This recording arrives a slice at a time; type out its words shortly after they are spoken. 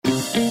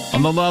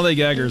On the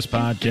Lollygaggers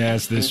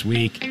podcast this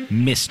week,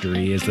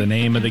 mystery is the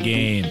name of the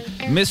game.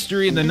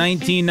 Mystery in the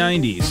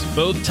 1990s,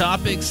 both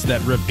topics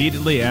that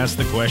repeatedly ask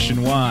the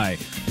question why.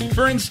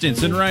 For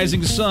instance, in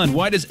Rising Sun,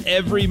 why does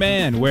every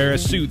man wear a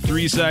suit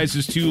 3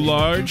 sizes too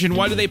large, and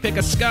why do they pick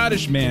a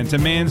Scottish man to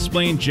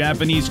mansplain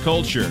Japanese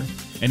culture?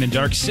 And in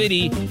Dark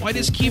City, why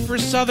does Kiefer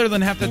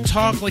Sutherland have to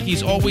talk like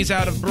he's always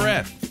out of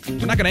breath?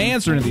 We're not going to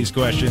answer any of these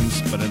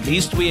questions, but at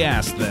least we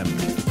asked them.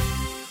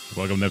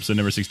 Welcome to episode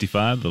number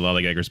 65 of the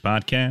Lollygaggers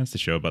podcast, the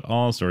show about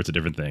all sorts of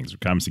different things, from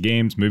comics to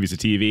games, movies to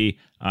TV.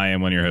 I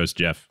am one of your hosts,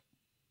 Jeff.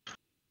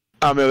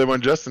 I'm the other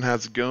one, Justin.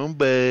 How's it going,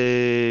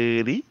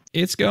 buddy?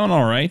 It's going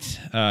all right,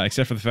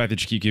 except for the fact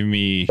that you keep giving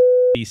me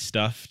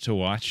stuff to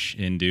watch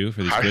and do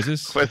for these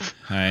quizzes.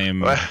 I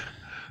am...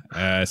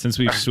 since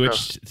we've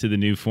switched to the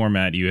new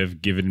format, you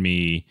have given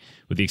me,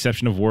 with the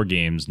exception of war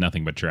games,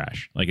 nothing but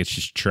trash. Like, it's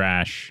just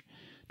trash.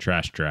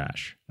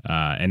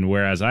 And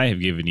whereas I have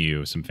given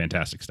you some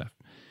fantastic stuff.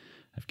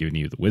 I've given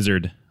you The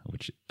Wizard,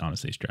 which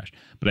honestly is trash.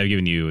 But I've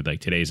given you, like,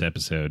 today's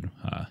episode.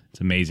 It's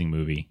an amazing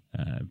movie.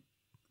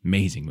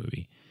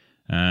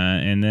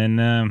 And then,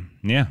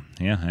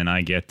 and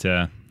I get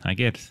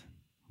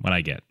what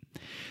I get.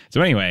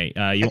 So anyway,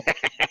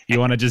 you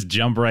want to just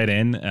jump right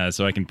in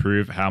so I can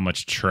prove how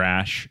much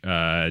trash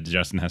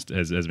Justin has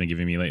been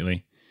giving me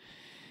lately?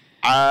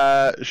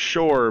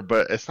 Sure,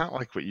 but it's not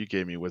like what you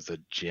gave me was a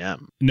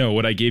gem. No,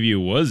 what I gave you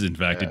was, in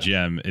fact, a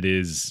gem. It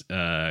is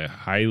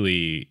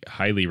highly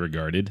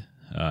regarded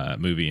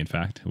movie, in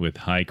fact, with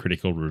high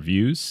critical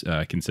reviews,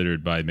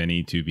 considered by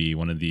many to be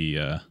one of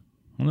the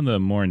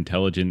more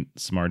intelligent,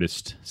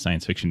 smartest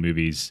science fiction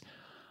movies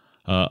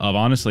of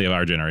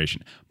our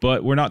generation.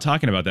 But we're not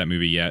talking about that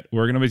movie yet.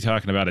 We're going to be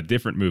talking about a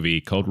different movie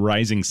called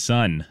Rising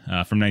Sun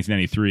from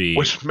 1993.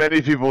 Which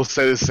many people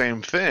say the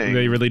same thing.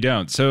 They really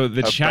don't. So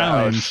the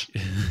challenge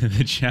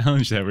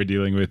that we're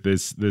dealing with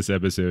this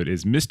episode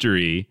is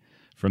mystery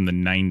from the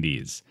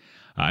 90s.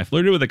 I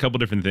flirted with a couple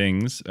different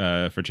things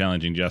for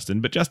challenging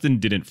Justin, but Justin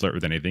didn't flirt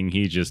with anything.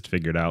 He just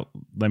figured out,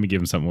 let me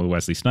give him something with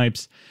Wesley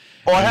Snipes.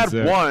 Well, I had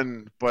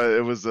one, but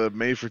it was a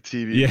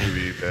made-for-TV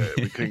movie that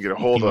we couldn't get a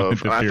hold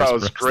of, and I thought it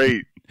was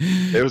great.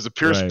 It was a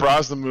Pierce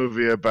Brosnan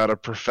movie about a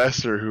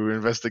professor who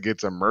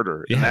investigates a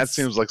murder, and that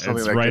seems like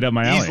something that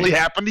could easily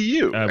happen to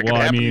you.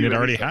 It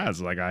already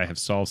has. Like, I have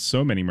solved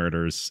so many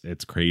murders,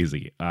 it's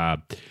crazy.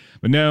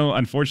 But no,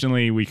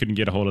 unfortunately, we couldn't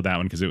get a hold of that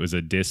one because it was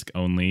a disc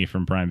only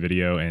from Prime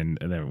Video, and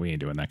we ain't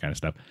doing that kind of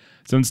stuff.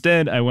 So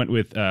instead, I went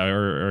with,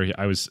 it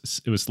was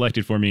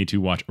selected for me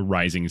to watch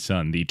Rising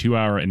Sun, the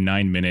 2-hour and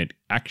 9-minute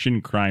action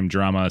crime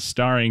drama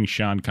starring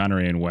Sean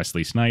Connery and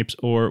Wesley Snipes,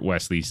 or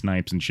Wesley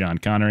Snipes and Sean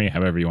Connery,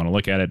 however you want to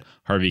look at it.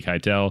 Harvey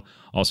Keitel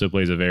also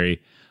plays a very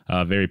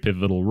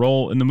pivotal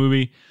role in the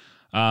movie,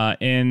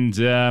 and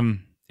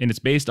it's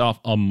based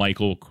off a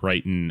Michael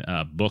Crichton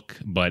book,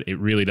 but it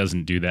really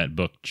doesn't do that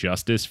book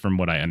justice from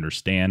what I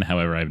understand.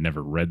 However, I've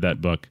never read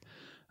that book.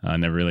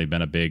 Never really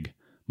been a big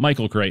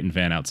Michael Crichton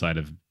fan outside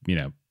of,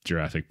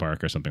 Jurassic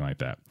Park or something like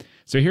that.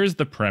 So here's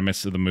the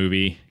premise of the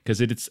movie,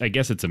 because I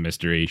guess it's a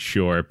mystery,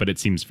 sure, but it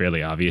seems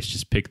fairly obvious.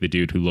 Just pick the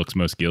dude who looks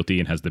most guilty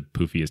and has the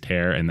poofiest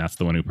hair, and that's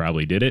the one who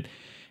probably did it.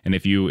 And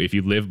if you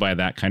live by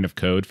that kind of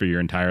code for your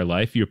entire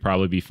life, you'll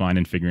probably be fine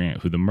in figuring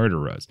out who the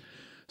murderer was.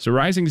 So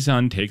Rising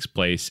Sun takes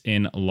place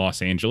in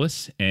Los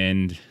Angeles,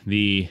 and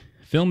the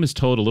film is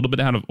told a little bit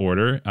out of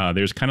order.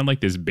 There's kind of like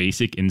this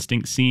Basic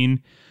Instinct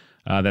scene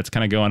that's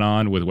kind of going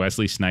on with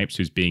Wesley Snipes,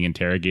 who's being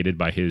interrogated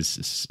by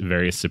his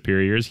various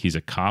superiors. He's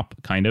a cop,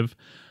 kind of,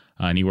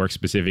 and he works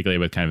specifically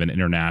with kind of an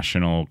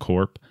international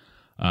corp.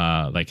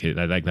 Like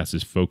that's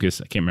his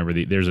focus. I can't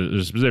remember there's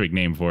a specific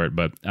name for it,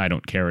 but I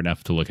don't care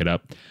enough to look it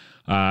up.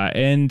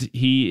 And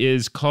he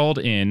is called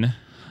in.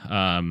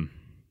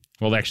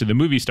 Well, actually, the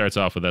movie starts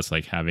off with us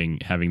like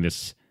having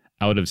this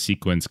out of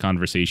sequence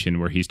conversation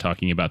where he's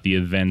talking about the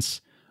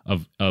events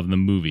of the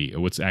movie,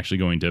 or what's actually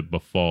going to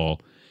befall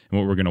and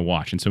what we're going to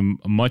watch. And so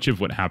much of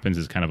what happens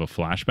is kind of a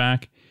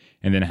flashback.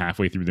 And then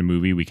halfway through the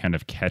movie, we kind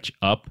of catch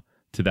up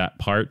to that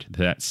part, to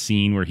that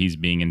scene where he's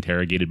being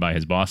interrogated by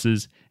his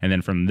bosses. And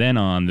then from then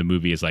on, the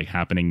movie is like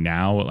happening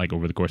now, like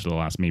over the course of the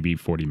last maybe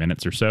 40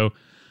 minutes or so.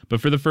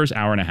 But for the first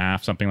hour and a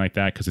half, something like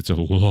that, because it's a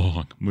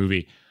long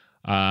movie,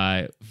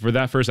 for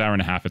that first hour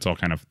and a half, it's all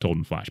kind of told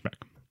in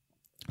flashback.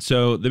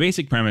 So the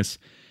basic premise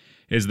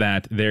is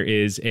that there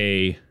is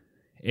a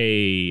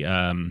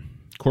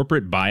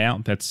corporate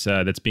buyout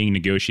that's being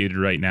negotiated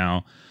right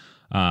now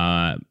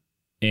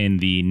in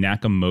the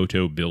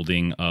Nakamoto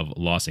building of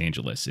Los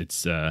Angeles.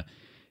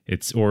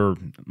 Or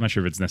I'm not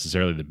sure if it's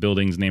necessarily the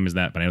building's name is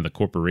that, but I know the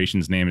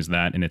corporation's name is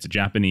that, and it's a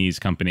Japanese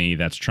company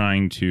that's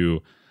trying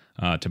to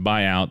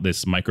buy out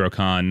this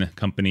Microcon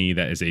company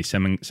that is a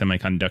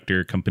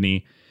semiconductor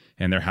company,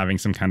 and they're having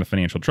some kind of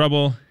financial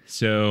trouble.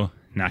 So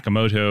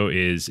Nakamoto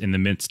is in the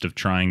midst of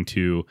trying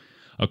to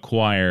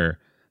acquire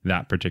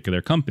that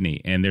particular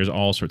company, and there's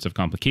all sorts of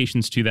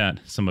complications to that.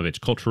 Some of it's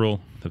cultural,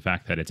 the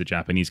fact that it's a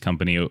Japanese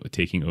company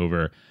taking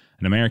over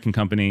an American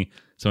company.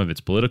 Some of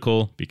it's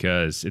political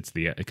because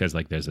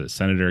there's a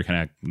senator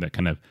that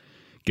kind of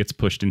gets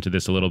pushed into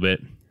this a little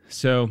bit.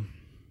 So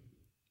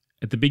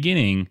at the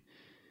beginning,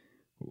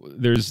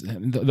 there's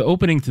the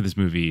opening to this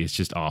movie is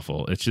just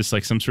awful. It's just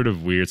like some sort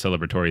of weird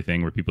celebratory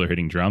thing where people are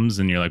hitting drums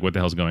and you're like, what the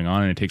hell's going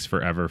on? And it takes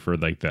forever for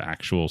like the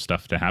actual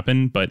stuff to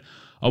happen. But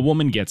a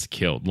woman gets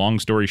killed. Long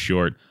story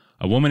short,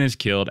 a woman is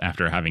killed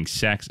after having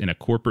sex in a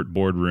corporate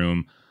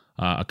boardroom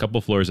a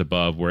couple floors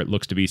above, where it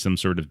looks to be some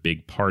sort of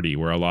big party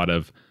where a lot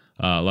of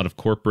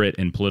corporate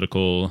and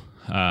political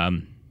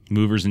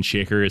movers and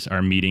shakers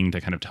are meeting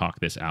to kind of talk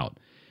this out.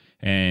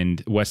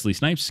 And Wesley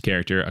Snipes'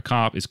 character, a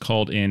cop, is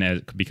called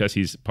in because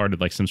he's part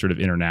of like some sort of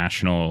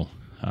international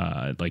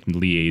like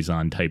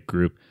liaison type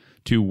group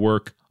to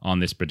work on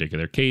this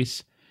particular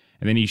case.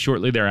 And then he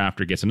shortly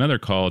thereafter gets another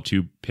call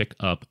to pick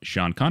up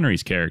Sean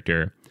Connery's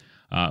character,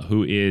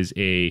 who is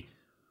a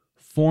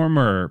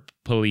former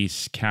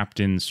police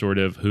captain, sort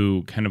of,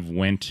 who kind of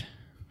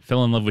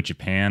fell in love with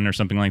Japan or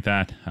something like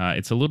that.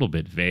 It's a little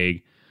bit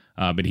vague,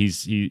 but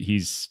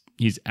he's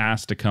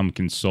asked to come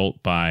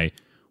consult by,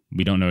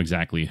 we don't know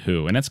exactly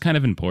who. And that's kind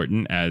of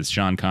important, as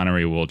Sean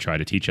Connery will try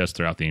to teach us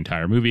throughout the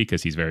entire movie,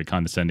 because he's very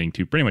condescending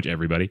to pretty much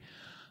everybody.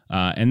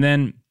 And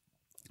then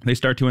they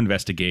start to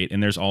investigate,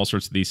 and there's all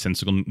sorts of these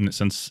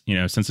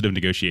sensitive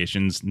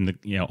negotiations,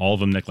 all of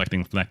them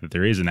neglecting the fact that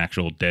there is an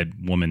actual dead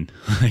woman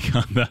like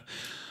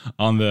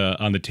on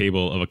the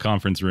table of a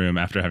conference room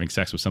after having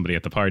sex with somebody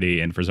at the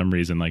party. And for some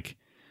reason, like,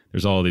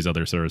 there's all these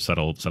other sort of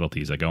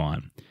subtleties that go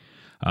on.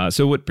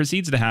 So what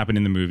proceeds to happen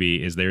in the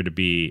movie is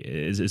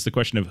the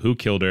question of who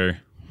killed her,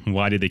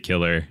 why did they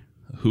kill her,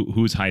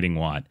 who's hiding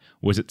what?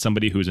 Was it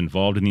somebody who's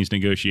involved in these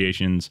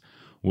negotiations?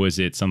 Was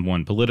it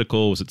someone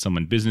political? Was it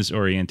someone business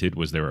oriented?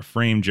 Was there a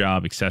frame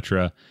job,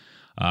 etc.?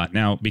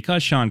 Now,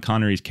 because Sean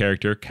Connery's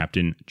character,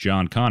 Captain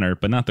John Connor,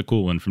 but not the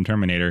cool one from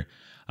Terminator,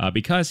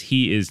 because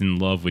he is in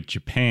love with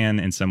Japan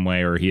in some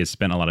way, or he has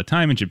spent a lot of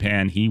time in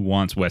Japan, he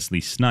wants Wesley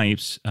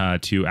Snipes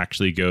to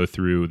actually go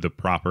through the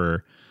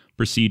proper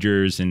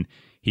procedures, and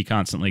he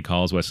constantly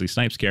calls Wesley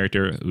Snipes'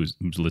 character, who's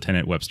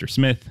Lieutenant Webster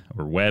Smith,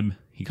 or Webb.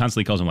 He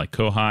constantly calls him like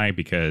Kohai,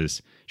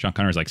 because Sean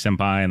Connery's like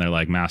senpai, and they're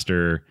like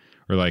master,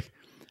 or like,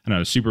 I don't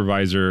know,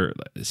 supervisor,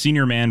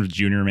 senior man,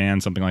 junior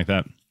man, something like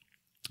that.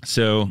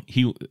 So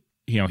he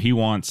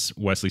wants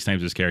Wesley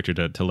Snipes'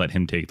 character to let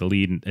him take the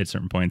lead at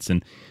certain points,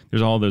 and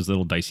there's all those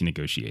little dicey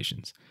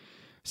negotiations.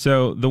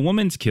 So the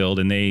woman's killed,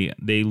 and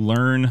they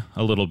learn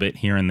a little bit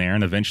here and there,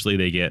 and eventually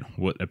they get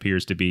what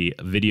appears to be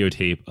a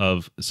videotape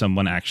of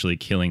someone actually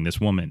killing this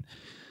woman.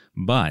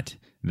 But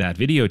that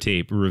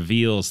videotape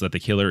reveals that the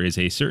killer is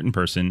a certain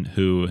person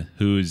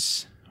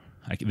who's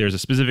there's a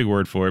specific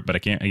word for it, but I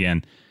can't,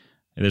 again,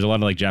 there's a lot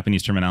of like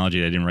Japanese terminology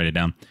that I didn't write it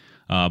down.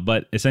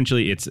 But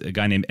essentially it's a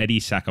guy named Eddie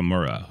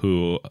Sakamura,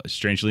 who,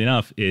 strangely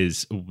enough,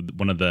 is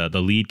one of the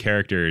lead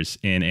characters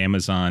in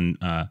Amazon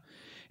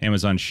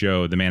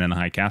show The Man in the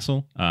High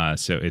Castle.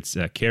 So it's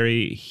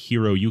Kari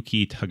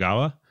Hiroyuki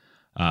Tagawa.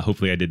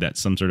 Hopefully I did that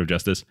some sort of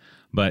justice.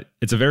 But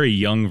it's a very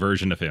young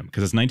version of him,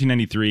 because it's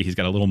 1993. He's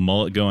got a little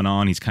mullet going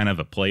on. He's kind of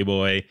a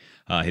playboy.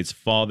 His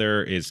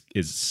father is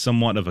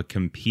somewhat of a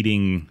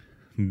competing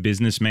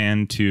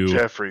businessman to...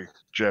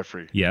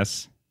 Jeffrey.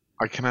 Yes?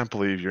 I cannot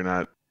believe you're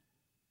not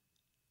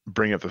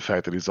bringing up the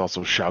fact that he's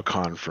also Shao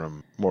Kahn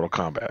from Mortal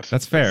Kombat.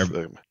 That's fair.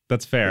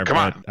 That's fair. Come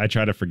on. I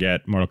try to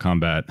forget Mortal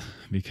Kombat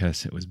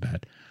because it was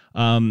bad.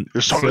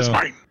 Your soul is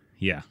mine.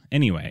 Yeah.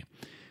 Anyway,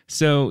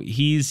 so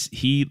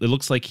it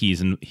looks like he's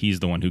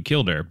the one who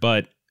killed her,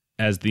 but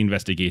as the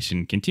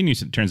investigation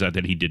continues, it turns out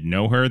that he did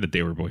know her, that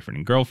they were boyfriend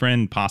and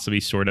girlfriend, possibly,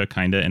 sorta,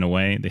 kinda, in a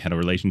way. They had a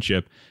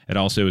relationship. It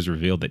also is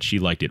revealed that she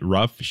liked it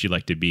rough. She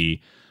liked to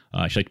be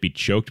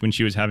choked when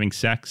she was having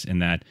sex,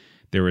 and that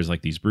there was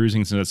like these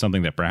bruising, so that's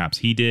something that perhaps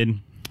he did.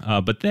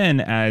 But then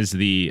as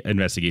the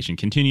investigation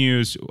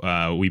continues,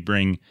 we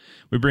bring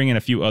in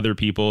a few other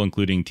people,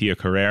 including Tia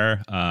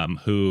Carrere,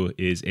 who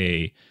is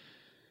a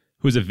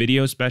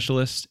video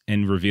specialist,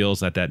 and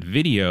reveals that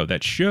video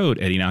that showed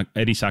Eddie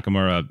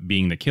Sakamura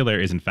being the killer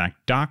is in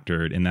fact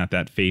doctored, and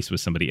that face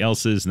was somebody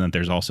else's, and that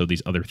there's also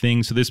these other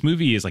things. So this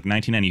movie is like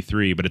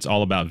 1993, but it's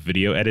all about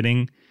video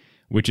editing,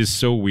 which is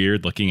so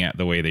weird looking at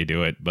the way they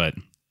do it. But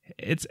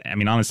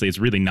honestly, it's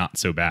really not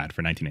so bad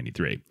for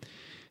 1993.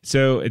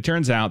 So it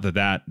turns out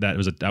that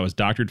was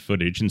doctored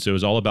footage, and so it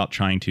was all about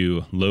trying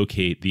to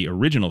locate the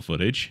original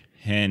footage.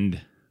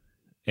 And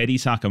Eddie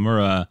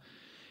Sakamura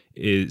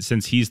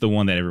since he's the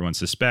one that everyone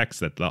suspects,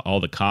 that all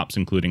the cops,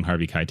 including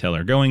Harvey Keitel,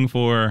 are going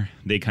for,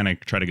 they kind of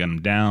try to gun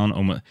him down,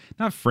 almost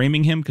not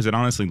framing him, because it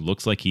honestly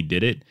looks like he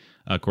did it,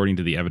 according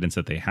to the evidence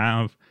that they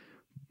have.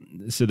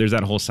 So there's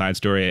that whole side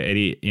story.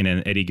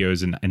 Eddie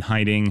goes in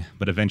hiding,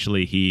 but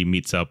eventually he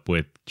meets up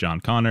with John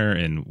Connor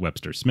and Webb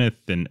Smith,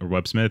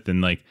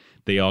 and like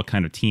they all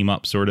kind of team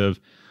up, sort of.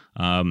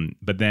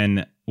 But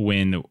then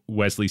when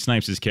Wesley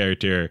Snipes'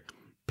 character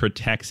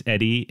protects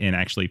Eddie and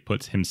actually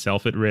puts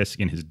himself at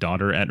risk and his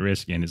daughter at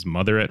risk and his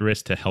mother at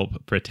risk to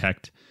help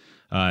protect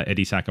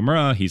Eddie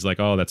Sakamura, he's like,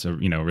 oh, that's a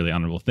really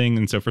honorable thing.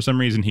 And so for some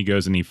reason he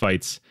goes and he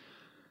fights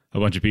a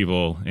bunch of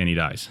people and he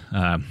dies.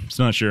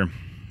 So not sure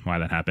why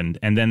that happened.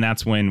 And then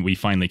that's when we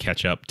finally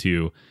catch up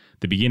to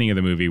the beginning of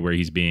the movie, where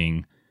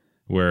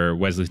where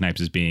Wesley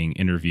Snipes is being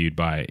interviewed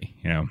by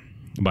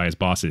his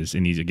bosses,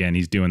 and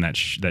he's doing that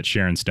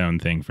Sharon Stone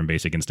thing from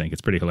Basic Instinct.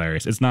 It's pretty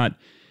hilarious. It's not,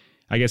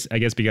 I guess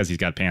because he's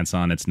got pants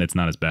on, it's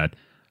not as bad.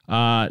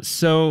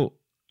 So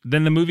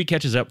then the movie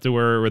catches up to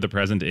where the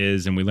present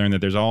is, and we learn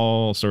that there's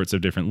all sorts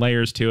of different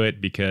layers to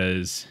it,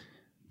 because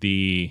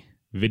the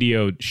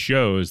video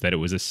shows that it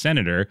was a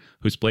senator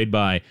who's played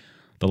by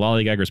the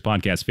Lollygaggers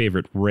podcast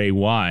favorite Ray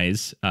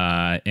Wise,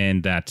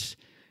 and that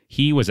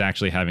he was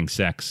actually having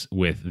sex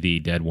with the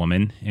dead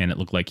woman, and it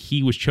looked like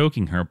he was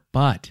choking her,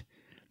 but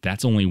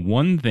that's only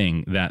one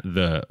thing that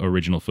the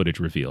original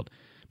footage revealed,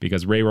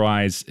 because Ray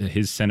Wise,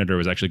 his senator,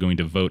 was actually going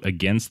to vote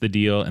against the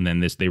deal, and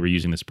then they were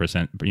using this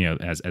percent,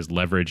 as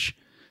leverage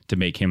to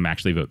make him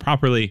actually vote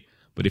properly.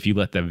 But if you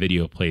let that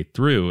video play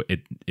through,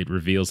 it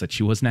reveals that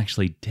she wasn't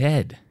actually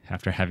dead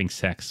after having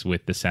sex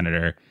with the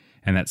senator,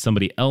 and that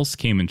somebody else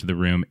came into the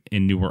room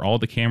and knew where all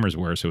the cameras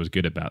were, so it was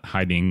good about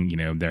hiding,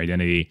 their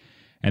identity,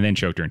 and then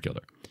choked her and killed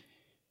her.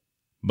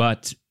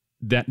 But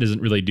that doesn't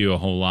really do a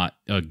whole lot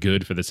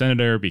good for the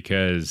senator,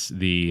 because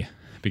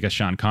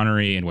Sean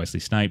Connery and Wesley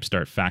Snipes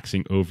start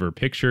faxing over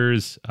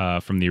pictures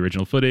from the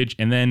original footage,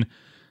 and then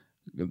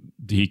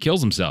he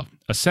kills himself.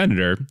 A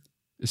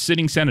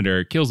sitting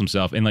senator kills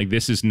himself, and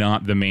this is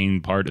not the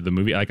main part of the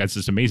movie. It's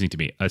just amazing to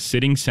me. A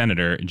sitting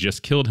senator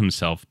just killed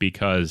himself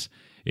because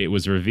it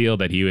was revealed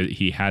that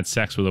he had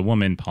sex with a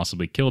woman,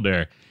 possibly killed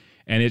her,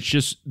 and it's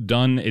just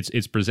done.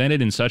 It's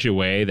presented in such a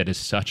way that is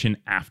such an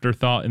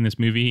afterthought in this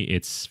movie.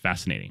 It's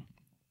fascinating.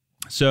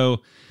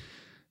 So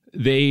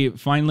they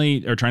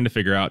finally are trying to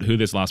figure out who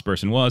this lost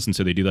person was, and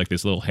so they do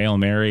this little Hail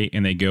Mary,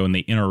 and they go and they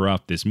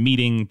interrupt this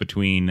meeting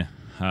between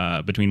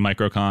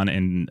Microcon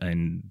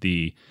and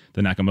the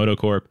Nakamoto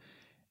Corp,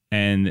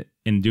 and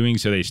in doing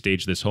so they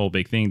stage this whole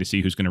big thing to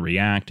see who's going to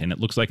react, and it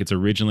looks like it's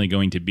originally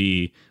going to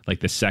be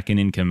the second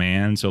in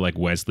command, so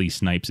Wesley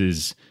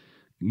Snipes's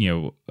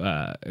kind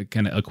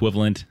of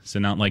equivalent, so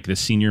not the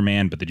senior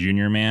man but the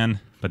junior man.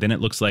 But then it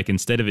looks like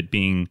instead of it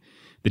being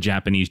the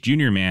Japanese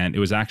junior man, it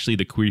was actually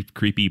the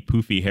creepy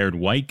poofy-haired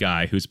white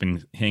guy who's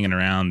been hanging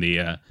around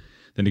the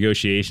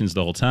negotiations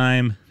the whole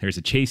time. There's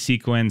a chase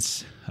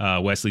sequence.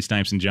 Wesley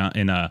Snipes and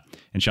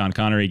Sean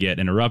Connery get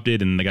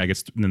interrupted, and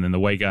then the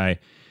white guy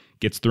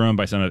gets thrown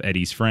by some of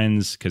Eddie's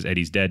friends, because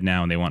Eddie's dead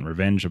now and they want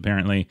revenge,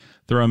 apparently.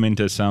 Throw him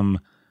into some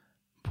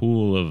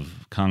pool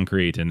of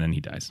concrete, and then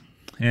he dies.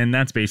 And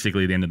that's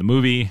basically the end of the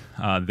movie,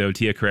 though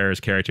Tia Carrere's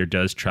character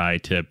does try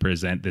to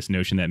present this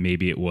notion that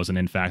maybe it wasn't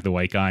in fact the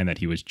white guy, and that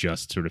he was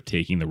just sort of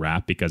taking the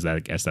rap, because I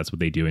guess that's what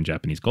they do in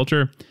Japanese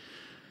culture.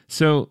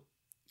 So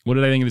what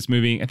did I think of this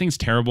movie? I think it's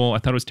terrible. I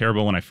thought it was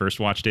terrible when I first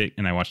watched it,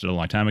 and I watched it a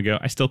long time ago.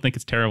 I still think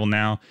it's terrible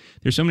now.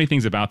 There's so many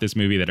things about this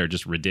movie that are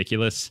just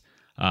ridiculous.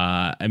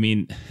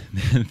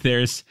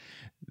 There's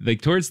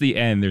towards the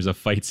end, there's a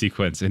fight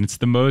sequence, and it's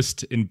the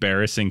most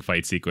embarrassing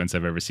fight sequence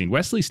I've ever seen.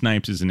 Wesley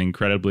Snipes is an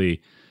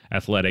incredibly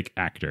athletic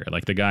actor.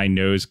 The guy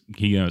knows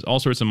all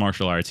sorts of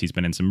martial arts. He's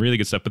been in some really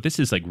good stuff, but this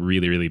is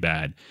really, really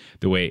bad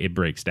the way it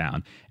breaks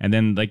down. And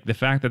then the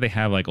fact that they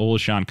have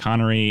old Sean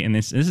Connery, and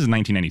this is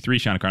 1993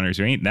 Sean Connery,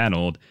 so he ain't that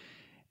old,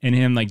 and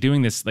him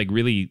doing this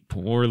really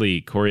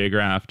poorly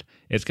choreographed.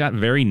 It's got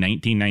very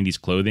 1990s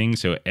clothing,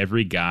 so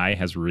every guy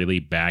has really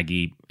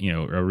baggy,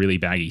 a really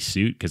baggy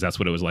suit, because that's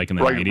what it was like in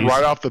the 90s.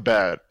 Right off the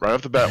bat,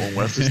 when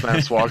Wesley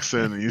Snipes walks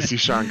in and you see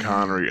Sean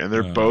Connery, and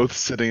they're both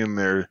sitting in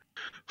their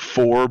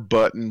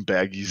 4-button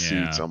baggy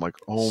suits. I'm like,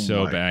 oh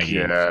so my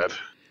baggy. God.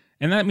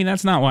 And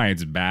that's not why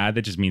it's bad.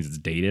 That just means it's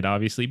dated,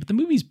 obviously. But the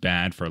movie's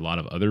bad for a lot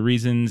of other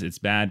reasons. It's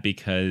bad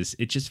because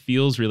it just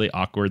feels really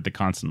awkward to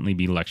constantly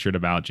be lectured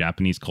about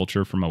Japanese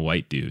culture from a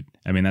white dude.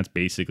 That's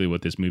basically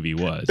what this movie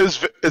was.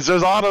 There's a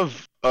lot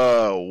of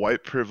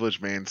white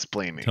privilege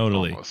mansplaining.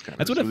 Totally.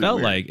 That's what it felt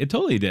weird. Like. It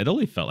totally did. It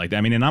totally felt like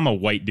that. And I'm a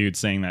white dude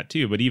saying that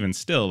too. But even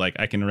still,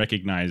 I can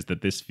recognize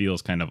that this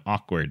feels kind of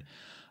awkward.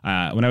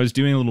 When I was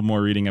doing a little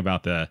more reading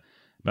about the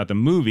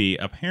movie,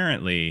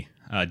 apparently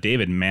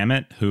David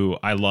Mamet, who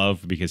I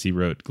love because he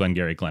wrote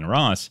Glengarry Glen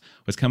Ross,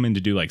 was coming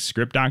to do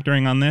script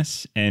doctoring on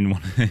this, and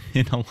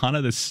a lot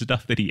of the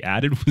stuff that he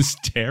added was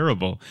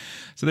terrible.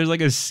 So there's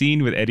a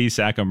scene with Eddie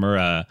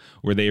Sakamura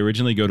where they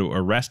originally go to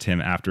arrest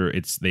him after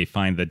they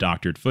find the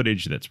doctored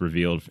footage that's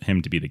revealed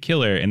him to be the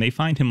killer, and they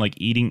find him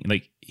eating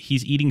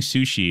he's eating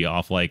sushi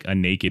off a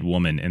naked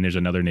woman, and there's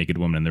another naked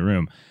woman in the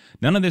room.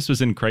 None of this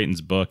was in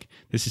Crichton's book.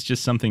 This is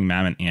just something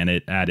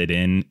Mamet added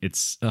in.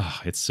 It's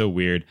so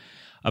weird.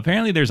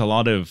 Apparently, there's a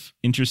lot of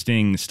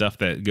interesting stuff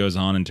that goes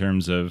on in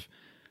terms of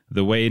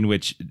the way in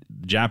which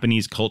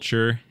Japanese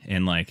culture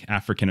and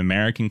African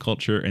American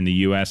culture in the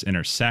U.S.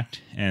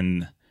 intersect.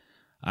 And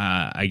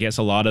I guess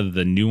a lot of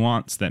the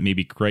nuance that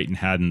maybe Crichton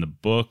had in the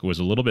book was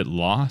a little bit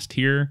lost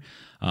here.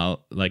 I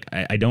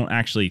don't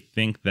actually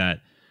think that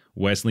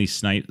Wesley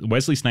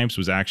Snipes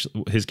was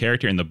actually, his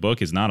character in the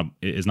book is not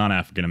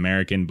African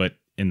American, but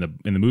in the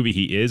movie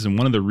he is, and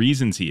one of the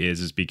reasons he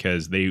is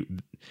because the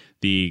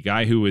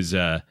guy who is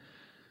the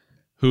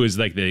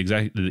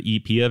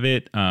EP of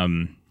it,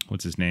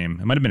 what's his name?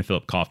 It might have been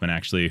Philip Kaufman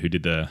actually, who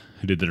did the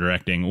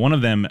directing. One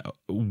of them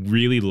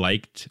really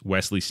liked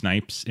Wesley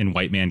Snipes in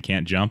White Man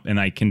Can't Jump, and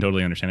I can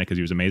totally understand it because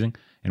he was amazing,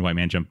 and White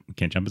Man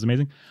Can't Jump is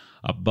amazing.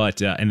 But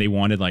they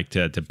wanted like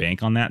to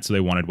bank on that, so they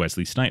wanted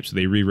Wesley Snipes. So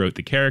they rewrote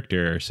the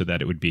character so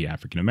that it would be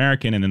African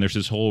American. And then there's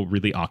this whole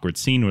really awkward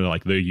scene where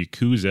like the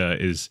Yakuza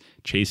is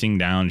chasing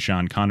down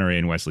Sean Connery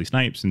and Wesley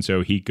Snipes, and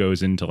so he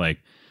goes into like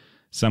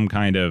some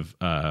kind of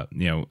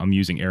I'm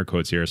using air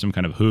quotes here, some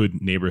kind of hood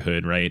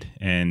neighborhood, right?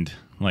 And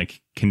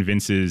like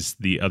convinces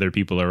the other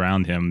people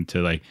around him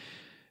to like,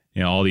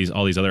 all these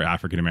other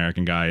African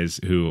American guys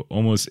who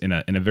almost in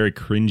a very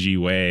cringy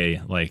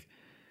way like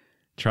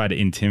try to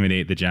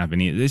intimidate the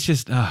Japanese. It's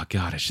just, oh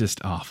God, it's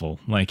just awful.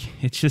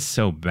 Like, it's just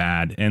so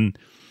bad. And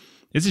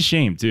it's a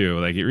shame too.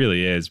 Like, it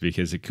really is,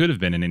 because it could have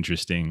been an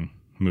interesting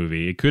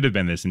movie. It could have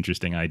been this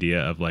interesting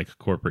idea of like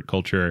corporate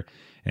culture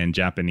and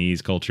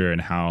Japanese culture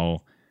and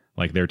how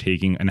like they're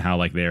taking and how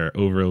like they're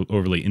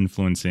overly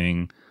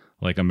influencing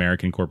like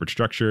American corporate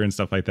structure and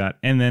stuff like that.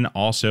 And then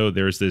also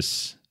there's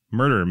this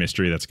murder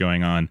mystery that's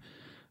going on.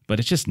 But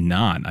it's just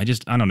not. I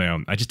don't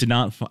know.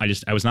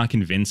 I was not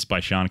convinced by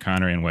Sean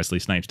Connery and Wesley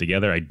Snipes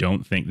together. I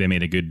don't think they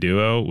made a good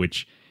duo,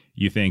 which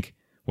you think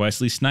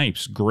Wesley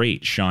Snipes,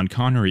 great. Sean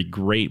Connery,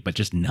 great, but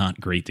just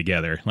not great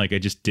together. Like, I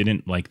just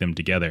didn't like them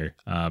together.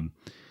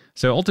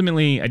 So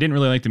ultimately, I didn't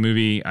really like the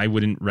movie. I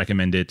wouldn't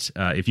recommend it.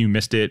 If you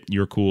missed it,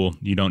 you're cool.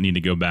 You don't need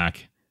to go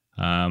back.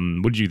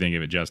 What did you think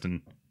of it,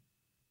 Justin?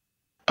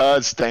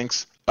 It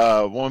stinks.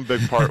 One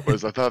big part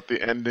was I thought the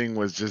ending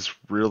was just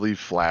really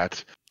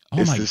flat.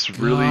 Oh my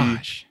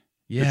gosh.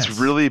 Yes. It's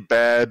really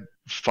bad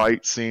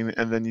fight scene,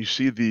 and then you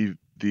see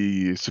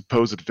the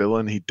supposed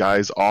villain, he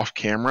dies off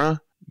camera.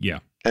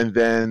 Yeah. And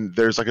then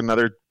there's like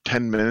another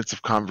 10 minutes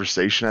of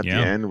conversation at the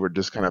end where it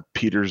just kind of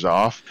peters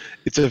off.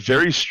 It's a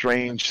very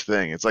strange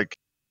thing. It's like,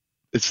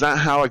 it's not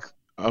how like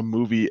a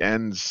movie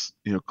ends,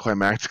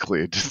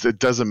 climactically. It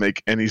doesn't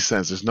make any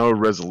sense. There's no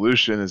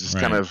resolution. It's just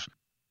kind of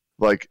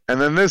like, and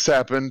then this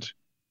happened.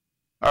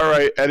 All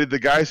right, Eddie, the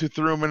guys who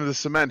threw him into the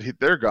cement,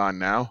 they're gone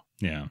now.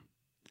 Yeah.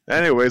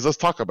 Anyways, let's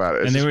talk about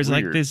it. And there was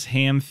weird. Like this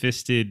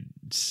ham-fisted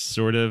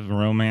sort of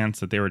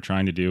romance that they were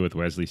trying to do with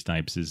Wesley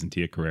Snipes' and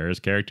Tia Carrere's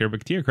character,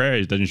 but Tia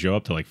Carrere doesn't show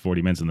up till like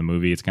 40 minutes in the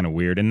movie. It's kind of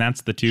weird, and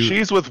that's the two.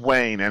 She's with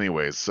Wayne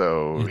anyways,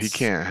 so he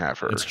can't have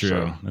her. That's true.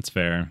 So. That's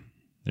fair.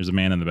 There's a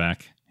man in the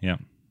back. Yeah.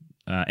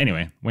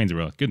 Anyway, Wayne's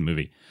World, good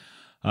movie.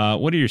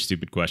 What are your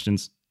stupid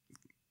questions?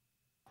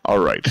 All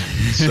right.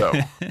 So.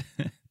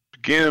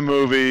 Beginning of the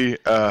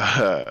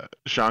movie,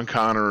 Sean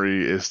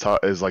Connery is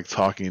like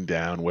talking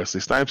down Wesley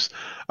Snipes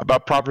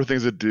about proper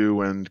things to do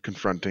when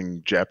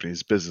confronting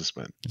Japanese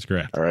businessmen. That's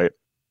correct. All right.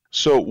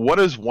 So what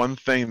is one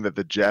thing that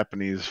the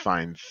Japanese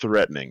find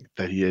threatening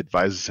that he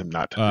advises him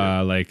not to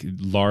do? Like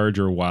large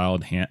or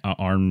wild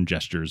arm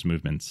gestures,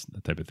 movements,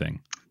 that type of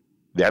thing.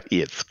 That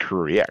is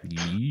correct.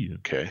 Yeah.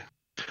 Okay.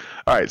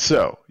 All right.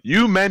 So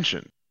you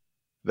mentioned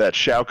that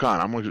Shao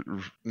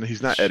Kahn,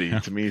 he's not Eddie.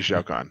 To me, he's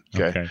Shao Kahn.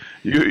 Okay.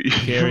 You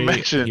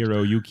mentioned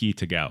Hiroyuki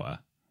Tagawa.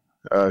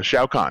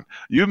 Shao Kahn.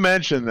 You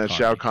mentioned that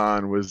Shao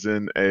Kahn was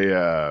in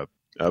a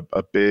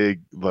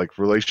big like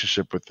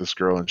relationship with this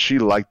girl, and she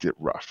liked it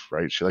rough,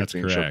 right? She liked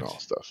being choked and all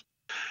stuff.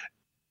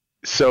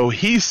 So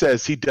he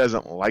says he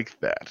doesn't like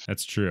that.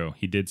 That's true.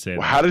 He did say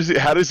that.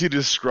 How does he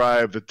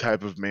describe the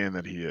type of man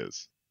that he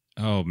is?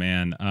 Oh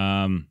man.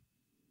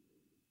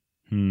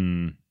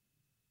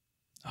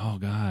 Oh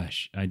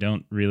gosh, I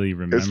don't really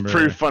remember. It's a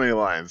pretty funny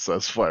line, so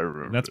that's why I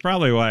remember. That's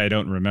probably why I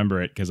don't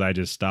remember it, because I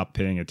just stopped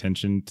paying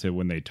attention to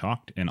when they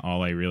talked, and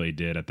all I really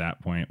did at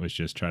that point was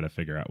just try to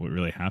figure out what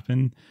really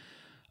happened.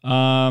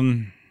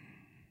 I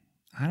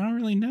don't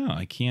really know.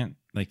 I can't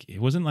like. It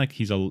wasn't like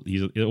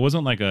it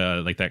wasn't like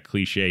that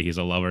cliche. He's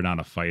a lover, not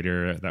a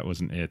fighter. That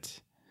wasn't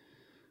it.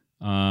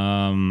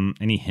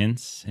 Any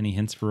hints? Any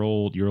hints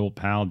for your old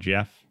pal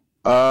Jeff?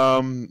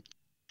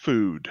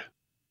 Food.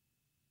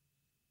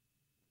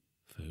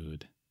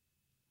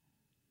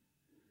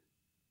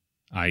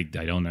 I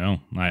don't know.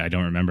 I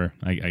don't remember.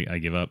 I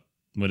give up.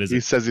 What is it?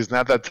 He says he's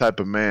not that type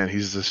of man.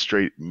 He's a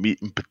straight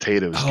meat and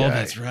potatoes guy. Oh,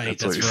 that's right.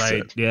 That's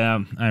right. Said. Yeah,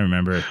 I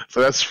remember.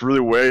 So that's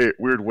really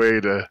weird way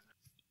to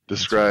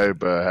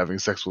describe having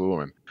sex with a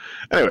woman.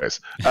 Anyways,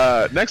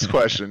 next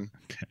question.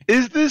 Okay.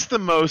 Is this the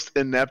most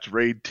inept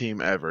raid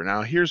team ever?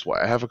 Now, here's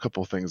why. I have a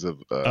couple things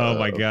of oh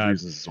my God.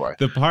 Reasons why.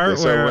 The part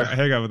where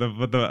hang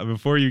on,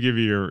 before you give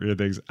your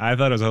things, I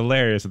thought it was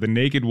hilarious that the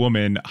naked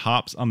woman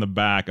hops on the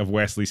back of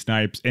Wesley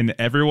Snipes and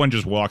everyone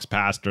just walks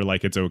past her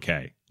like it's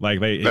okay. Like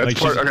that's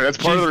part of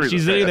the reason.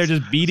 She's sitting there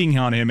just beating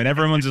on him, and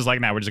everyone's just like,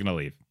 "Nah, we're just gonna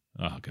leave."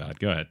 Oh God,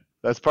 go ahead.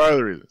 That's part of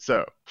the reason.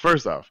 So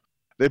first off,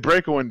 they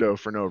break a window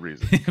for no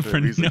reason. For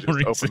no reason,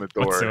 open the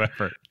door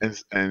whatsoever.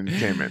 and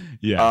came in.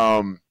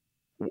 Yeah.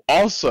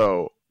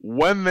 Also,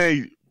 when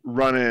they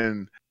run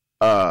in,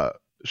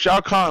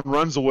 Shao Kahn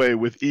runs away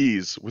with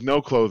ease, with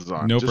no clothes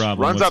on. No just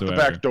problem. Runs whatsoever. out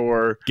the back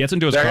door. Gets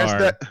into his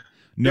car.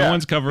 No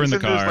one's covering the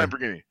car.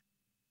 Lamborghini.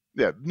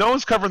 Yeah, no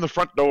one's covering the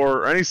front door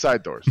or any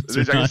side doors.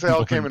 I guess they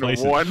all came into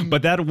one.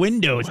 But that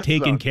window is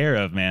taken care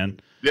of, man.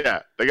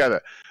 Yeah, they got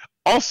that.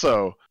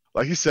 Also,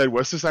 like he said,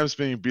 Wesley Snipes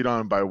being beat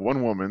on by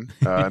one woman,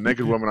 a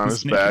naked woman on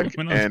his back,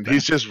 and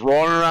he's just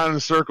rolling around in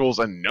circles,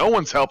 and no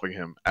one's helping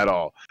him at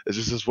all. It's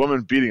just this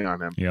woman beating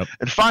on him. Yep.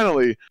 And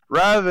finally,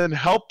 rather than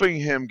helping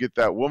him get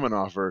that woman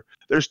off her,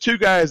 there's two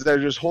guys that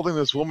are just holding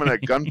this woman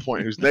at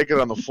gunpoint who's naked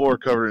on the floor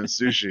covered in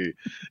sushi,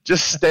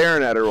 just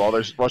staring at her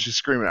while she's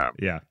screaming at him.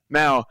 Yeah.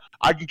 Now,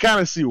 I can kind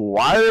of see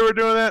why they were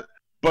doing that,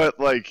 but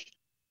like,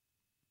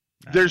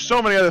 there's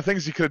so many other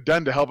things he could have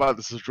done to help out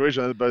the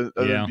situation, but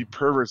other than be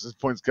perverts and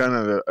points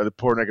gun at a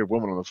poor naked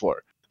woman on the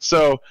floor.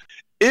 So,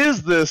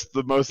 is this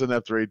the most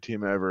inept raid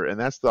team ever? And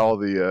that's all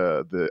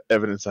the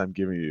evidence I'm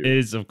giving you. It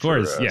is, of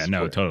course.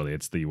 Totally.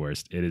 It's the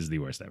worst. It is the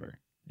worst ever.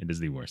 It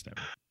is the worst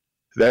ever.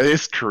 That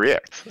is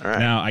correct. All right.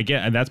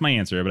 Now, that's my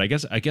answer. But I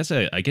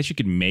guess you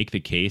could make the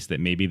case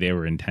that maybe they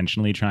were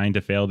intentionally trying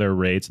to fail their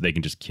raid so they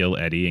can just kill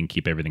Eddie and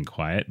keep everything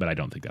quiet. But I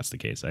don't think that's the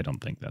case. I don't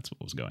think that's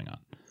what was going on.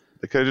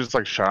 They could have just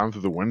like shot him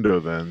through the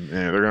window. Then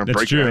they're gonna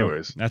break it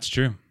anyways. That's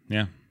true.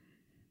 Yeah.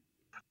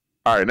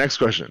 All right. Next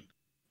question.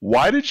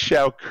 Why did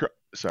Shao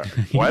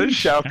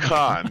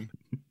Kahn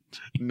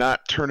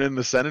not turn in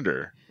the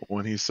senator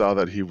when he saw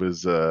that he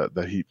was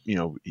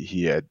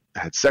he had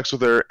sex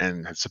with her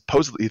and had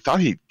supposedly he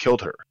thought he'd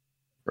killed her,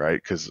 right?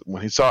 Because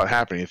when he saw it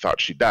happen, he thought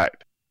she died.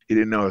 He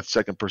didn't know a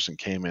second person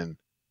came in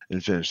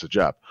and finished the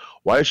job.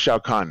 Why did Shao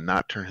Kahn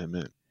not turn him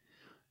in?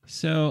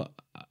 So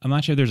I'm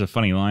not sure if there's a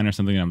funny line or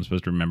something that I'm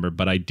supposed to remember,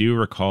 but I do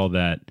recall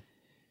that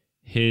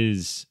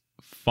his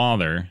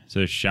father,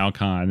 so Shao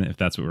Kahn, if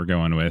that's what we're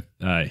going with,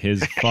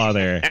 his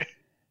father,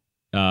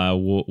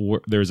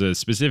 there's a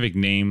specific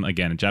name,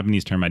 again, a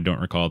Japanese term, I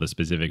don't recall the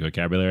specific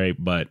vocabulary,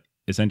 but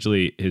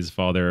essentially his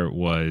father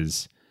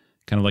was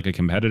kind of like a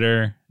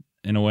competitor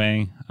in a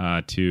way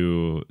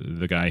to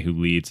the guy who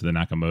leads the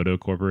Nakamoto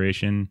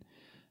Corporation.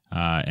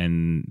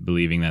 And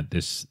believing that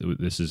this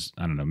is,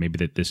 I don't know, maybe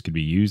that this could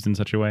be used in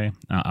such a way.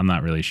 I'm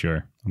not really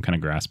sure. I'm kind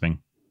of grasping.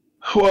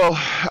 Well,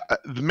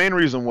 the main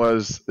reason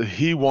was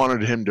he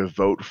wanted him to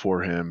vote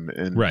for him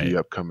in the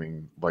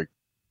upcoming like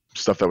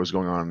stuff that was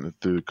going on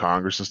through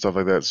Congress and stuff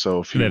like that. So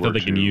if they thought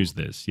they can use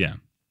this,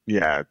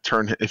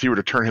 if he were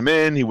to turn him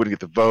in, he wouldn't get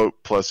the vote.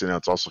 Plus,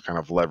 it's also kind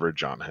of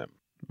leverage on him.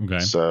 Okay.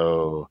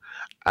 So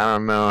I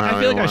don't know. I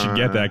feel like I should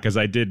get that because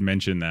I did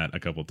mention that a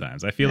couple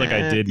times. I feel like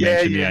I did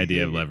mention the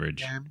idea of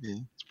leverage. Yeah.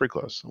 It's pretty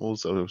close. We'll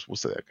say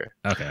that.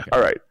 Okay. All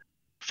right.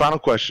 Final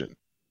question.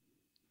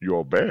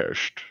 Your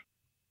best.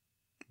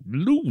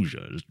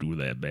 Losers do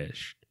their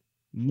best.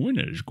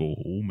 Winners go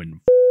home and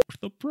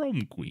the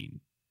prom queen.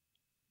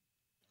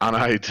 I don't know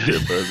how you did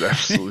it, but it's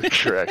absolutely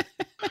correct.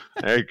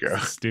 There you go.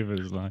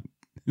 Stupid line.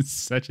 It's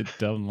such a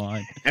dumb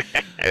line.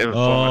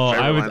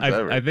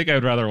 I think I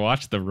would rather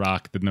watch The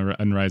Rock than The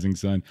Rising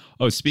Sun.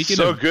 Oh, speaking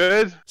of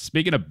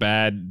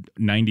bad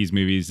 90s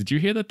movies, did you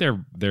hear that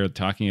they're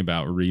talking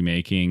about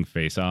remaking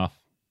Face Off?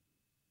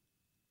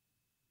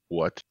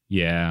 What?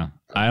 Yeah,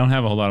 I don't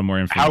have a whole lot of more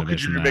information. How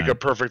could you make a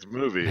perfect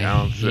movie?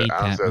 I hate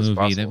that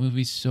movie. That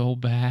movie's so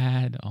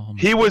bad. Oh,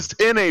 he was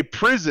in a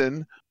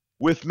prison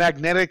with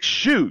magnetic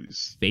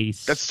shoes.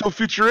 Face. That's so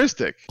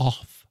futuristic.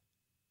 Off.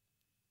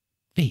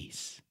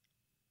 Face.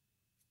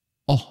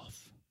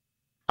 Off.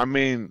 I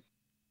mean,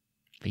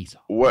 Face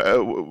off. What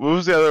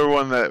was the other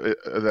one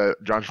that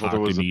John Travolta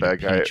was a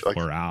bad guy? Like,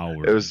 for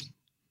hours. It was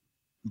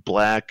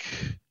Black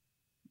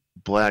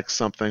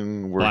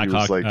something. Where Black he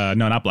was Hawk. Like,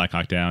 no, not Black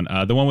Hawk Down.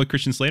 The one with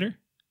Christian Slater.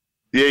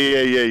 Yeah.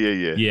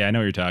 Yeah, I know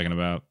what you're talking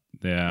about.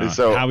 Yeah.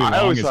 So Howie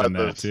Long is in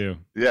that too.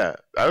 Yeah,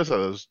 I always thought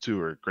those two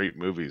were great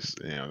movies.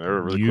 They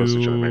were really close to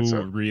each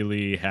other. You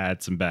really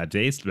had some bad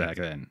taste back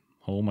then.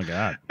 Oh my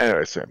god.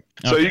 Anyway, Sam.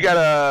 So you got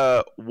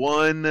a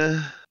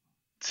 1,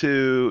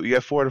 2. You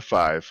got 4 to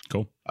 5.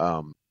 Cool.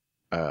 The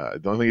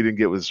only thing you didn't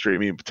get was straight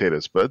meat and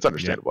potatoes, but it's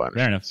understandable.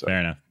 Fair enough.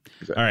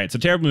 Exactly. All right. So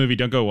terrible movie.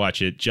 Don't go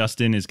watch it.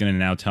 Justin is going to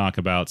now talk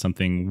about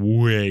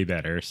something way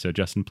better. So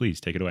Justin, please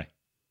take it away.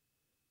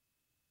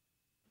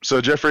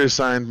 So Jeffrey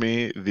assigned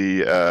me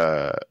the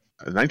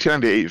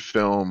 1998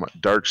 film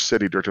Dark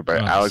City, directed by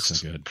Alex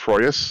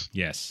Proyas.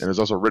 Yes. And it's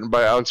also written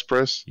by Alex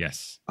Proyas.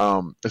 Yes.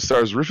 It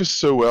stars Rufus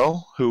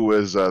Sewell, who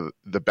was the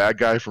bad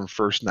guy from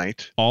First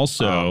Night.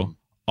 Also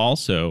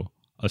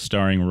a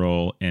starring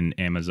role in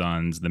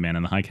Amazon's The Man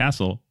in the High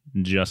Castle,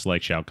 just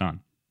like Shao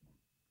Kahn.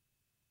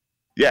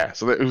 Yeah,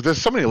 so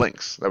there's so many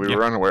links that we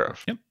were unaware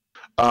of. Yep.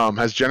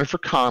 Has Jennifer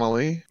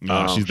Connelly.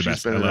 She's the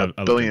best. Been in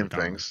a billion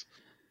things.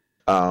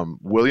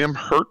 William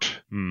Hurt.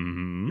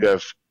 Mm-hmm. You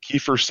have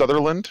Kiefer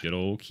Sutherland. Good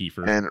old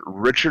Kiefer. And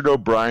Richard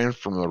O'Brien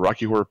from the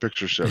Rocky Horror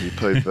Picture Show. He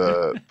played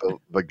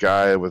the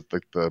guy with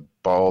like the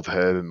bald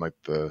head and like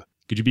the...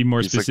 Could you be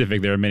more specific?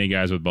 Like, there are many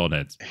guys with bald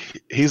heads.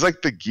 He's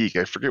like the geek.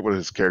 I forget what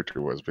his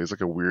character was, but he's like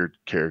a weird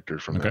character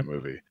from that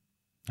movie.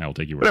 I will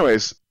take you. But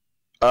anyways,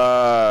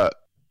 the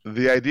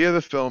idea of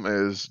the film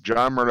is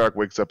John Murdoch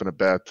wakes up in a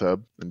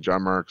bathtub, and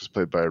John Murdoch is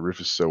played by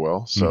Rufus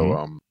Sewell.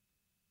 So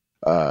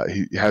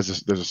he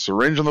has there's a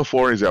syringe on the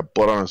floor, and he's got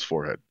blood on his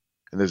forehead,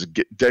 and there's a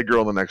dead girl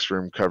in the next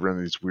room covered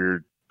in these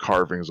weird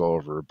carvings all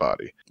over her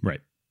body.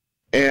 Right.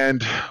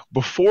 And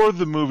before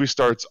the movie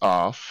starts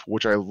off,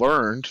 which I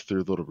learned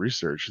through a little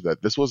research,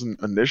 that this wasn't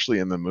initially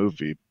in the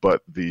movie,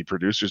 but the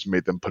producers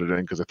made them put it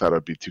in because I thought it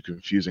would be too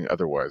confusing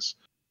otherwise.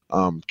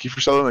 Kiefer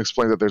Sutherland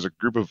explained that there's a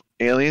group of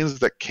aliens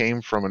that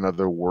came from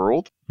another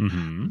world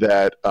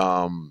that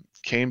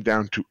came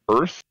down to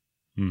Earth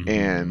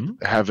and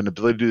have an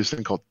ability to do this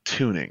thing called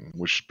tuning,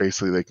 which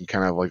basically they can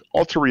kind of like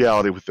alter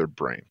reality with their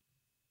brain.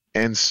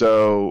 And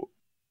so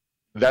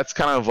that's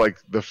kind of like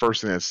the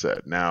first thing that's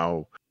said.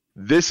 Now,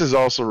 this is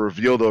also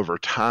revealed over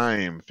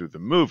time through the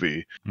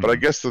movie, but I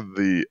guess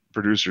the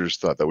producers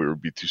thought that we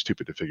would be too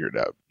stupid to figure it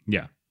out.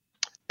 Yeah.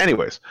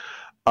 Anyways,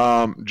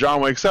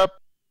 John wakes up.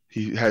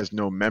 He has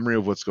no memory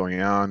of what's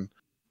going on,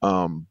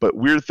 but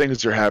weird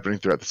things are happening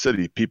throughout the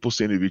city. People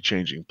seem to be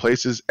changing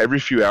places. Every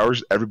few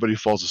hours, everybody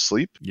falls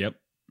asleep. Yep.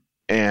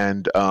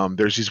 And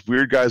there's these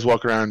weird guys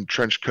walking around in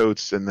trench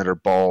coats and that are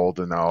bald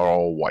and are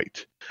all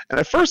white. And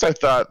at first I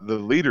thought the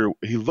leader,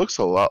 he looks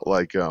a lot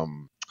like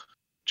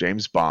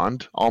James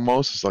Bond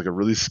almost. It's like a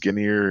really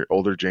skinnier,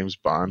 older James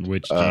Bond.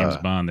 Which James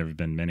Bond? There have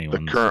been many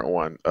ones. The current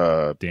one.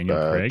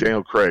 Daniel Craig?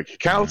 Daniel Craig. He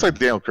kind of looks like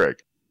Daniel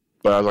Craig.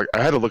 But I was like,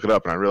 I had to look it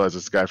up and I realized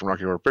it's the guy from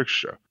Rocky Horror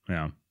Picture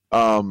Show.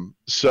 Yeah.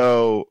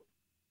 So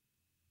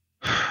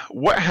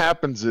what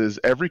happens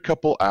is every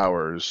couple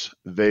hours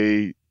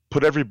they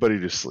put everybody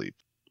to sleep.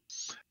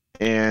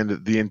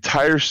 And the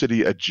entire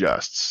city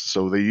adjusts.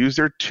 So they use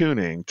their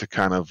tuning to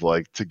kind of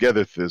like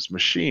together through this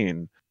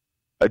machine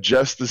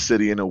adjust the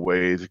city in a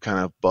way to kind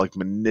of like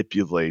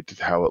manipulate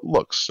how it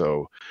looks.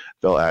 So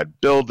they'll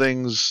add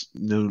buildings,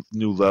 new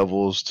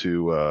levels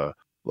to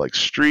like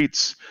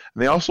streets,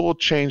 and they also will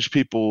change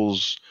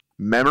people's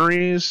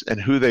memories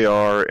and who they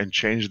are and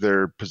change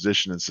their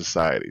position in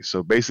society.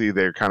 So basically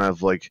they're kind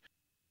of like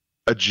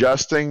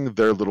adjusting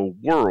their little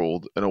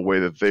world in a way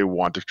that they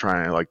want to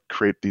try and like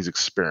create these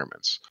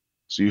experiments.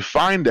 So you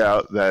find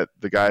out that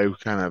the guy who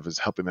kind of is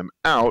helping them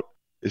out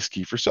is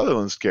Kiefer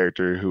Sutherland's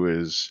character, who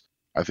is,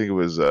 I think it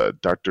was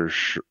Dr.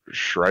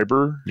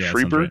 Schreiber. Yeah,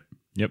 Schreiber. Right.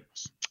 Yep.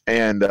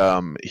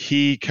 And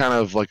he kind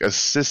of like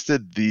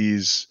assisted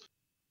these,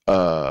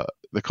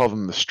 they call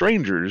them the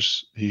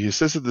strangers. He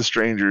assisted the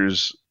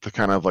strangers to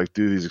kind of like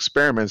do these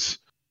experiments,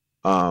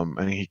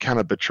 and he kind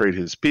of betrayed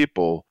his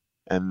people,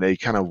 and they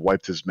kind of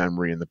wiped his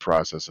memory in the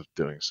process of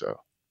doing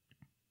so.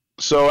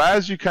 So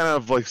as you kind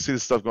of like see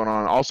this stuff going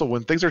on, also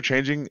when things are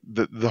changing,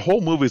 the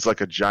whole movie is like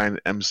a giant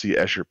M.C.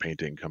 Escher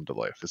painting come to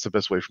life. It's the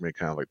best way for me to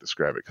kind of like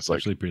describe it, because like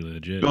actually pretty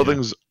legit.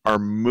 Buildings are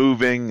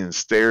moving and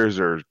stairs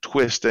are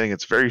twisting.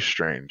 It's very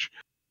strange.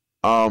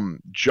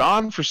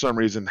 John, for some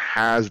reason,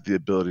 has the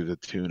ability to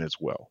tune as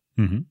well.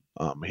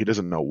 He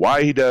doesn't know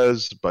why he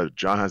does, but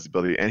John has the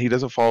ability, and he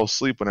doesn't fall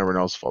asleep when everyone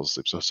else falls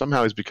asleep. So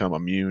somehow he's become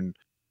immune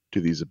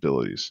to these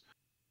abilities.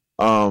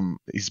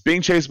 He's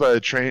being chased by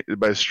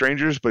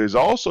strangers, but he's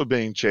also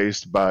being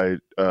chased by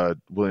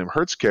William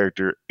Hurt's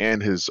character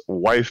and his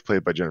wife,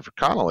 played by Jennifer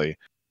Connelly,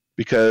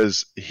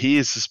 because he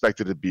is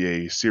suspected to be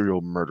a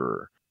serial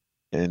murderer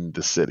in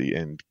the city,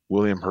 and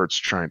William Hurt's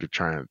trying to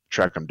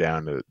track him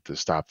down to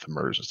stop the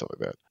murders and stuff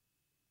like that.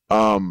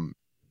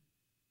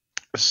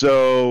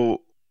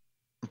 So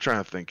I'm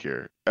trying to think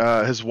here.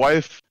 His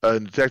wife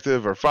and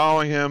detective are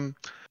following him.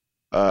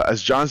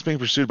 As John's being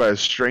pursued by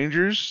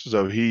strangers,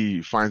 so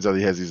he finds out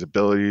he has these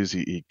abilities.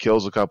 He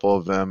kills a couple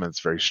of them, and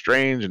it's very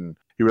strange, and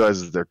he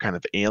realizes they're kind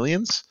of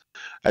aliens.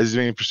 As he's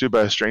being pursued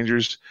by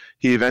strangers,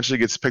 he eventually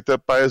gets picked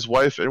up by his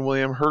wife and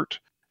William Hurt,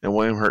 and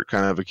William Hurt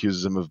kind of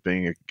accuses him of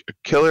being a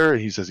killer.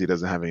 He says he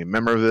doesn't have any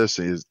memory of this,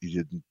 he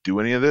didn't do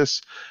any of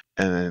this,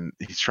 and then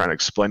he's trying to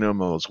explain to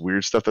him all this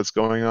weird stuff that's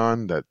going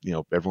on, that, you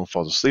know, everyone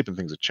falls asleep and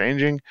things are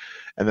changing,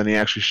 and then he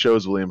actually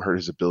shows William Hurt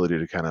his ability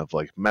to kind of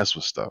like mess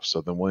with stuff.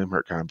 So then William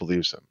Hurt kind of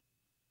believes him.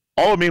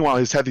 All the meanwhile,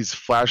 he's had these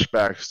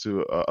flashbacks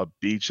to a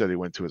beach that he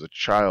went to as a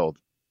child,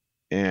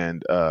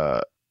 and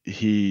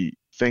he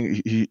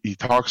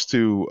talks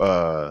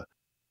to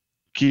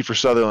Kiefer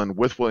Sutherland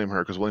with William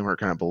Hurt, because William Hurt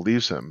kind of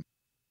believes him.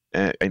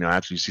 And, you know,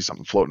 after you see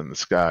something floating in the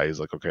sky, he's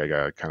like, okay, I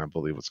gotta kind of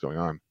believe what's going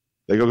on.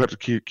 They go up to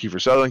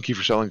Kiefer Sutherland.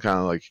 Kiefer Sutherland kind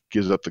of like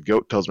gives up the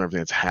goat, tells him everything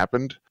that's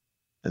happened,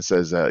 and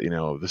says that, you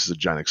know, this is a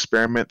giant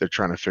experiment. They're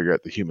trying to figure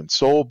out the human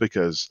soul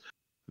because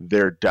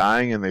they're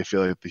dying and they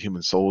feel like the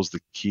human soul is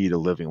the key to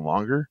living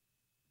longer.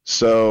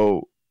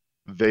 So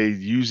they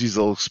use these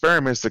little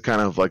experiments to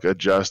kind of like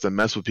adjust and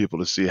mess with people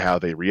to see how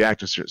they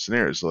react in certain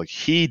scenarios. So like,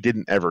 he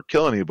didn't ever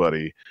kill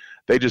anybody.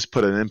 They just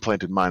put an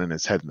implanted mind in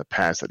his head in the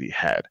past that he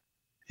had.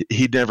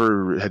 He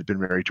never had been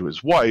married to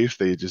his wife.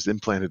 They just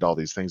implanted all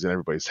these things in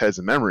everybody's heads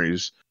and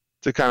memories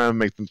to kind of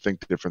make them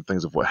think different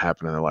things of what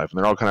happened in their life. And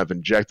they're all kind of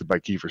injected by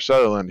Kiefer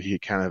Sutherland. He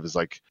kind of is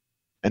like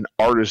an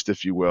artist,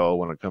 if you will,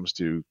 when it comes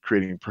to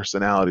creating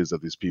personalities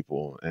of these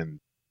people and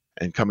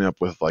coming up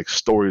with like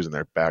stories in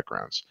their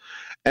backgrounds.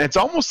 And it's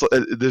almost,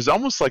 there's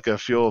almost like a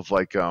feel of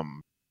like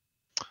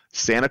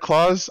Santa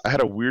Claus. I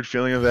had a weird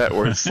feeling of that,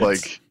 where it's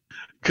like,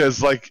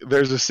 because like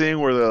there's a scene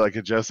where they're like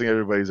adjusting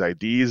everybody's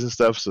IDs and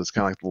stuff, so it's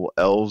kind of like little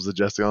elves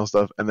adjusting all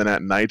stuff. And then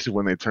at night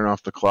when they turn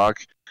off the clock,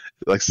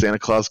 like Santa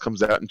Claus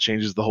comes out and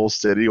changes the whole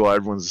city while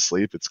everyone's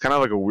asleep. It's kind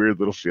of like a weird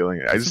little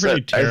feeling. It's a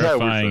pretty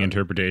terrifying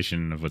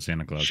interpretation of what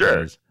Santa Claus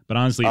is. But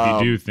honestly,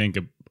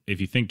 if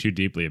you think too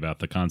deeply about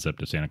the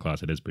concept of Santa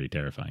Claus, it is pretty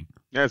terrifying.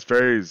 Yeah, it's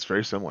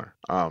very similar.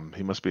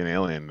 He must be an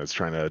alien that's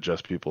trying to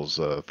adjust people's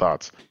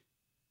thoughts.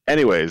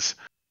 Anyways,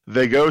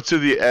 they go to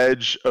the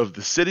edge of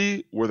the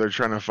city where they're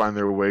trying to find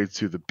their way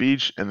to the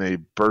beach, and they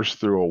burst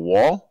through a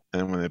wall.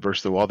 And when they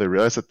burst through the wall, they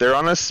realize that they're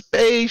on a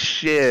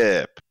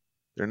spaceship.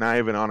 They're not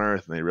even on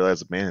Earth, and they realize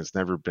that, man, it's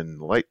never been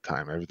light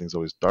time. Everything's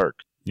always dark.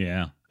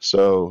 Yeah.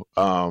 So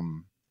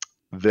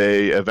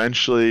they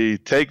eventually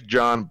take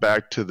John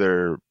back to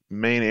their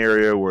main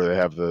area where they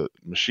have the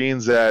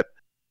machines at.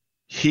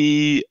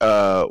 He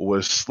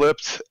was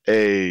slipped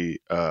a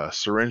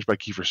syringe by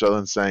Kiefer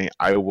Sutherland saying,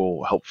 I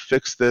will help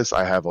fix this.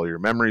 I have all your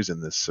memories in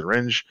this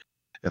syringe.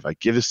 If I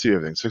give this to you,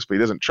 everything's fixed. But he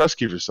doesn't trust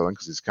Kiefer Sutherland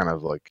because he's kind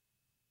of like,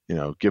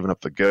 giving up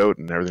the goat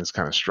and everything's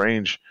kind of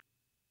strange.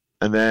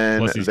 And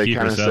then they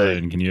kind of say,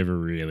 can you ever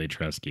really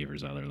trust Kiefer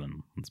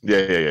Sutherland?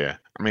 Yeah.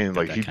 I mean,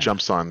 like he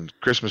jumps on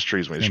Christmas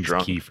trees when he's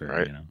drunk, Kiefer,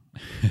 right?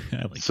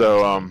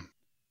 So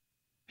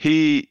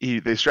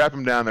they strap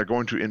him down. They're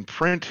going to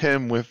imprint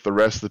him with the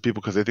rest of the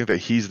people because they think that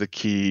he's the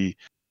key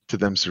to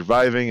them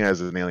surviving as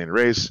an alien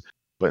race.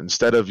 But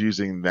instead of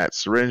using that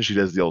syringe, he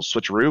does the old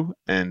switcheroo,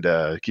 and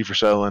Kiefer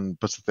Sutherland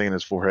puts the thing in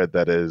his forehead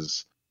that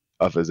is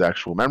of his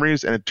actual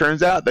memories. And it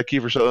turns out that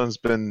Kiefer Sutherland's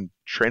been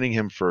training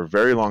him for a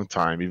very long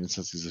time, even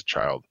since he's a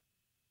child,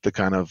 to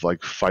kind of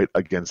like fight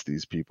against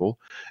these people,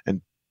 and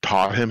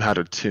taught him how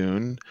to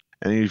tune.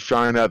 And you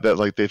find out that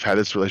like they've had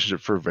this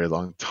relationship for a very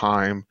long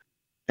time.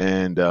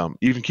 And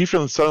even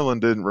Kiefer Sutherland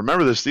didn't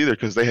remember this either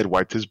because they had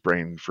wiped his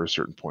brain for a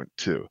certain point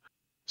too.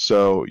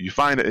 So you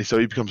find it, so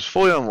he becomes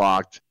fully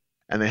unlocked,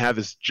 and they have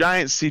this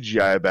giant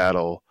CGI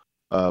battle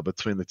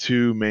between the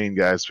two main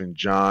guys, between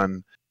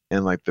John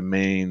and like the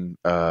main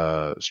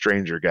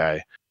stranger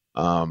guy.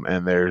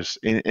 And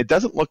it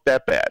doesn't look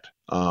that bad.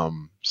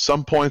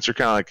 Some points are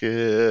kind of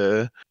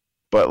like,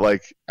 but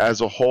like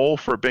as a whole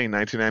for being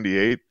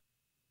 1998,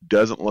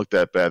 doesn't look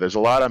that bad. There's a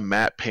lot of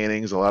matte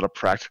paintings, a lot of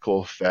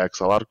practical effects,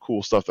 a lot of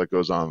cool stuff that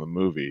goes on in the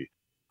movie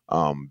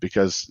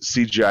because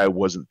CGI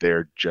wasn't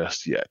there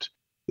just yet.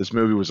 This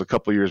movie was a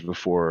couple years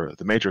before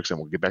The Matrix, and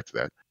we'll get back to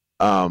that.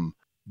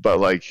 But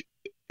like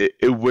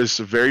it was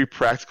very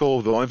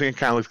practical. The only thing that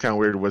kind of looked kind of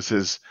weird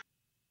was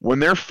when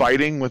they're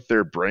fighting with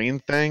their brain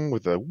thing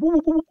with the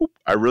whoop, whoop, whoop,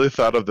 I really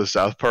thought of the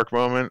South Park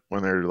moment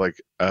when they're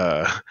like,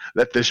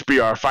 let this be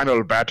our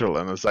final battle,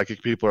 and the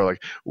psychic people are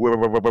like whoop,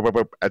 whoop, whoop, whoop,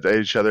 whoop, at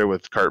each other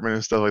with Cartman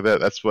and stuff like that.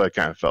 That's what I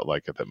kind of felt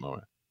like at that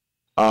moment.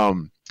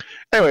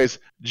 Anyways,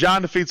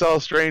 John defeats all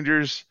the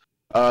strangers.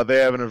 They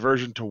have an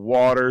aversion to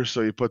water,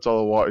 so he puts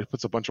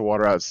a bunch of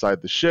water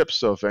outside the ship.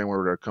 So if anyone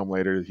were to come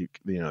later,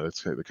 they're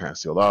kind of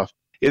sealed off.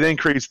 He then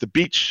creates the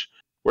beach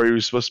where he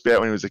was supposed to be at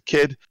when he was a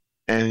kid.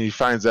 And he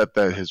finds out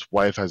that his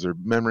wife has her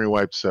memory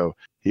wiped, so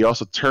he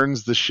also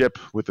turns the ship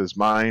with his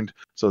mind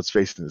so it's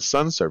facing the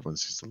sun, so everyone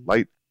sees the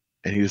light.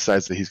 And he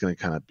decides that he's going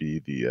to kind of be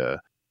the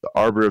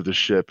arbiter of the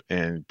ship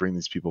and bring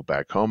these people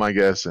back home, I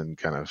guess, and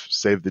kind of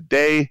save the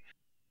day.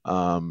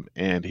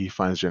 And he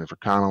finds Jennifer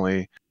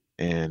Connelly,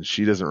 and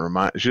she doesn't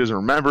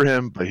remember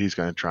him, but he's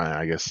going to try,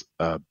 I guess,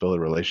 build a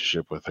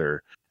relationship with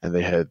her. And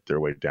they head their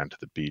way down to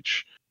the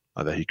beach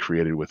that he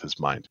created with his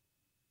mind.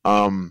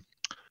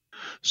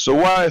 So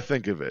what I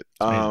think of it,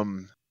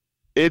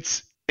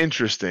 it's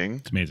interesting.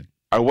 It's amazing.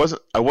 I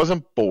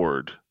wasn't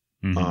bored.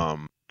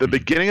 Mm-hmm. The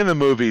beginning of the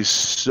movie is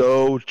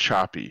so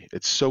choppy.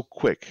 It's so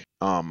quick.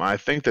 I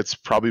think that's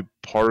probably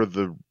part of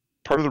the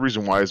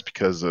reason why is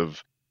because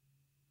of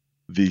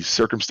the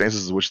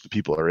circumstances in which the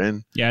people are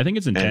in. Yeah, I think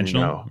it's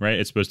intentional, right?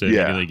 It's supposed to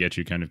really get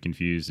you kind of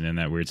confused and in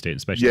that weird state,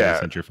 especially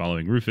since you're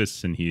following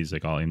Rufus and he's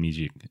like all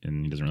amnesic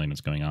and he doesn't really know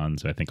what's going on.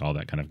 So I think all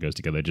that kind of goes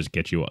together, just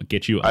get you.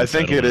 I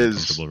think it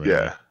is.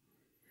 Yeah,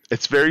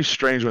 it's very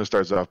strange when it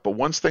starts off, but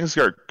once things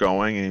start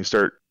going and you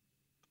start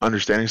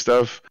understanding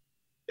stuff,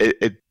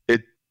 it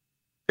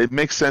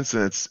makes sense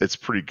and it's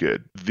pretty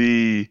good.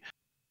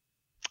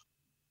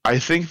 I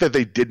think that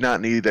they did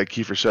not need that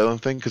Kiefer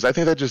Sutherland thing because I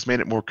think that just made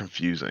it more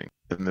confusing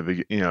in the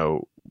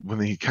beginning. When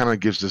he kind of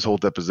gives this whole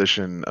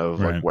deposition of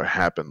like what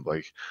happened.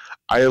 Like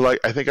I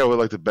think I would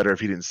like it better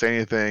if he didn't say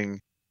anything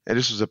and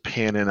this was a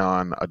pan in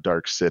on a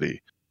dark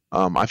city.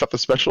 I thought the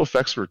special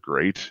effects were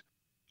great.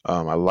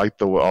 I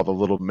liked all the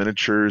little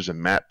miniatures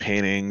and matte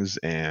paintings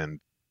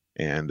and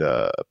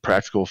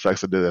practical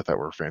effects I did. I thought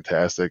were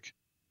fantastic.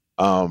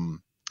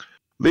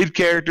 Lead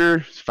character,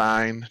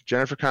 fine.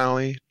 Jennifer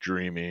Connelly,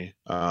 dreamy.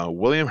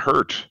 William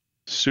Hurt,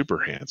 super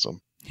handsome.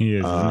 He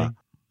is, isn't he?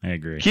 I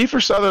agree.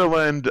 Kiefer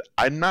Sutherland,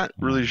 I'm not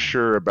really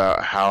sure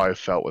about how I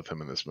felt with him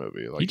in this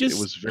movie. Like it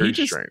was very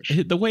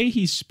strange. The way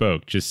he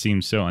spoke just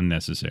seemed so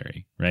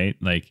unnecessary, right?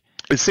 Like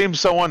it seemed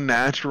so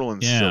unnatural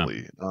and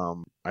silly.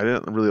 I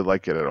didn't really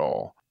like it at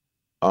all.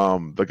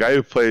 The guy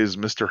who plays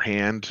Mr.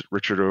 Hand,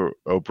 Richard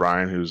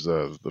O'Brien, who's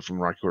from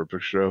Rocky Horror Picture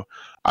Show,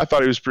 I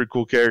thought he was a pretty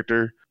cool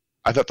character.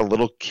 I thought the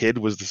little kid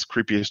was the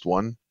creepiest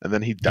one, and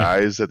then he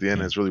dies at the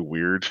end. And it's really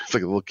weird. It's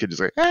like a little kid just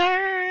like,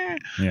 ah!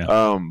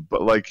 Yeah.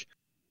 But like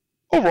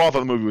overall, I thought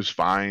the movie was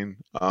fine.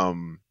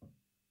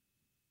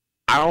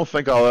 I don't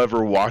think I'll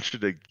ever watch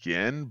it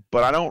again,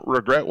 but I don't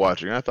regret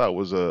watching it. I thought it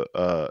was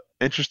a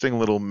interesting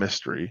little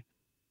mystery.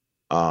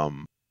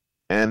 And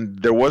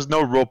there was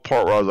no real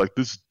part where I was like,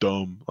 this is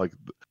dumb. Like,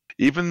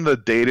 even the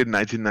dated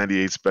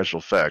 1998 special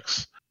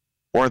effects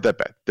weren't that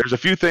bad. There's a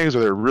few things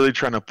where they're really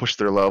trying to push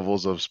their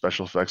levels of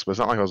special effects, but it's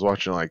not like I was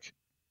watching like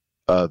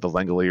the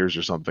Langoliers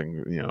or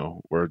something, you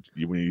know, where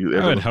I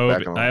would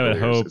hope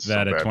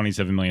that a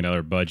 $27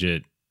 million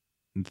budget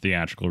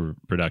theatrical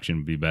production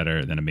would be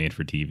better than a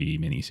made-for-TV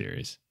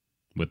miniseries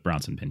with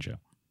Bronson Pinchot.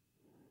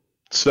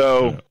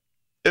 So,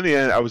 in the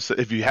end,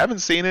 if you haven't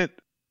seen it,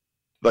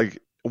 like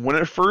when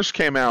it first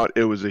came out,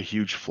 it was a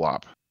huge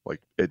flop. Like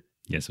it.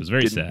 Yes, it was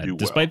very sad,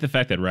 despite the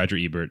fact that Roger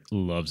Ebert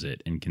loves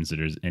it and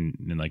considers and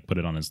like put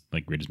it on his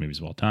like greatest movies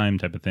of all time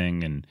type of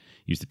thing, and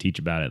used to teach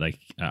about it. Like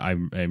I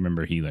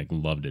remember he like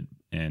loved it,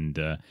 and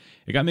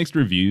it got mixed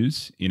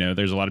reviews. You know,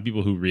 there's a lot of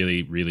people who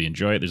really really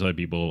enjoy it. There's a lot of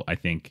people I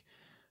think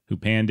who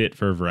panned it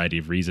for a variety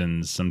of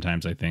reasons.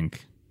 Sometimes I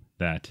think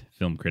that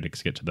film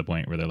critics get to the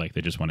point where they're like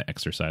they just want to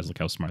exercise like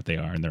how smart they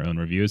are in their own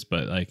reviews,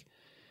 but like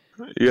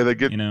yeah, they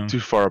get too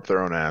far up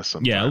their own ass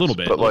sometimes. Yeah, a little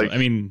bit. But like, I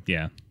mean,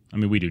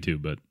 we do too,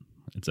 but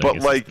it's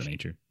like the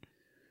nature.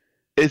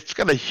 It's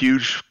got a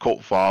huge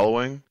cult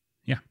following.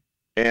 Yeah,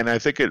 and I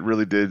think it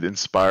really did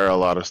inspire a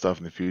lot of stuff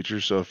in the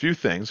future. So a few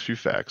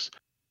facts.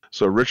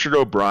 So Richard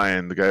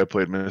O'Brien, the guy who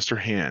played Mr.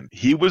 Hand,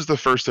 he was the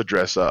first to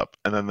dress up,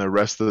 and then the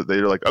rest of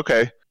they were like,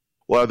 okay,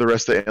 we'll have the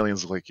rest of the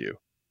aliens look like you,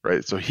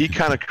 right? So he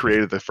kind of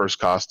created the first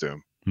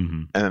costume,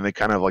 and then they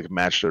kind of like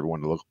matched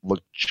everyone to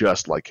look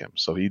just like him.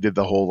 So he did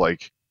the whole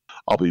like,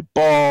 I'll be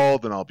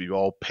bald and I'll be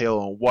all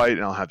pale and white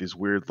and I'll have these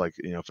weird like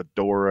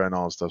fedora and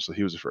all this stuff. So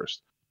he was the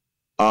first.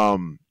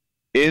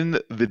 In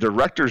the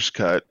director's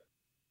cut,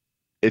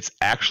 it's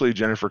actually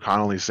Jennifer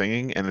Connelly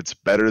singing, and it's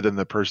better than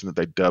the person that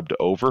they dubbed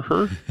over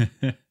her.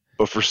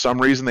 But for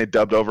some reason they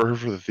dubbed over her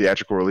for the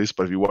theatrical release.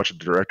 But if you watch the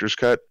director's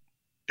cut,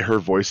 her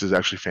voice is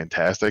actually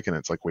fantastic and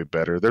it's like way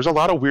better. There's a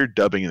lot of weird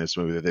dubbing in this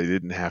movie that they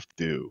didn't have to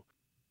do.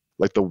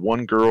 Like the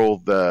one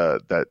girl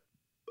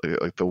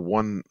like the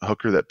one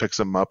hooker that picks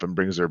him up and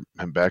brings him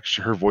back,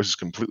 her voice is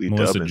completely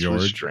Melissa dubbed. George.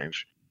 It's really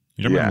strange.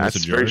 You remember Melissa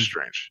it's George? very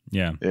strange.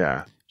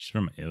 Yeah. She's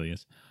from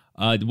Alias.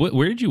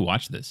 Where did you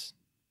watch this?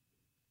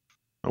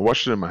 I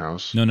watched it in my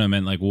house. No,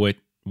 man. Like what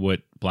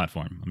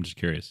platform? I'm just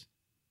curious.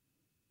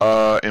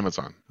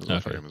 Amazon. It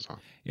was for Amazon.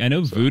 Yeah, I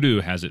know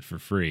Vudu has it for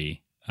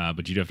free,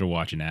 but you'd have to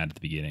watch an ad at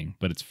the beginning.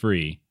 But it's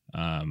free.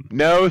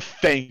 No,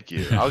 thank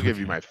you. I'll give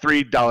you my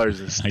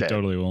 $3 instead. I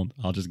totally won't.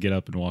 I'll just get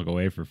up and walk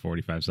away for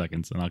 45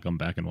 seconds, and I'll come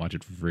back and watch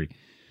it for free,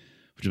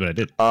 which is what I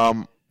did.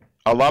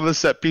 A lot of the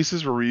set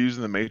pieces were reused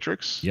in The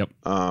Matrix. Yep.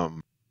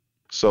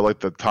 So like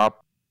the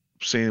top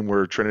scene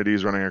where Trinity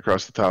is running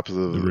across the tops of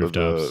the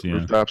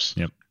rooftops.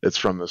 Yep. It's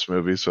from this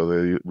movie, so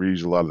they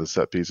reused a lot of the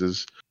set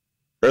pieces.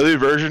 Early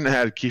version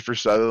had Kiefer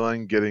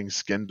Sutherland getting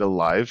skinned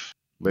alive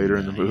later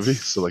in the movie,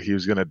 so like he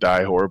was gonna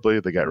die horribly.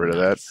 They got rid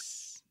of that.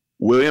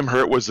 William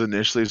Hurt was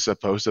initially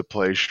supposed to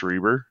play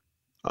Schreiber.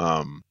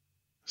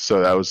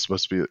 So that was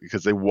supposed to be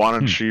because they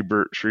wanted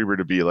Schreiber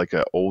to be like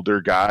an older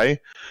guy,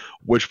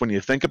 which when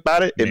you think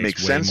about it, it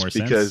makes sense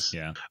because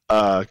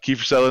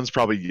Kiefer Sutherland's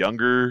probably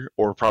younger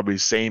or probably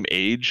same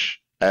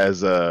age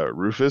as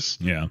Rufus.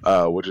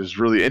 Yeah. Which is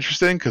really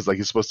interesting because like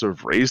he's supposed to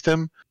have raised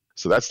him.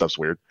 So that stuff's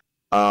weird.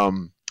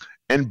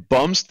 And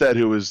Bumstead,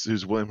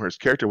 who's William Hurt's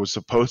character, was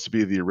supposed to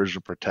be the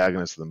original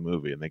protagonist of the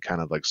movie, and they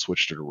kind of like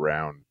switched it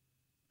around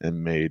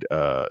and made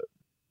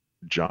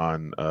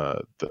John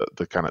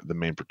the kind of the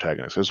main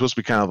protagonist. So it was supposed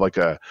to be kind of like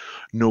a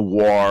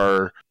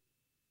noir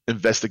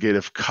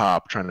investigative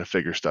cop trying to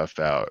figure stuff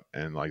out,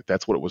 and like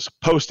that's what it was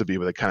supposed to be,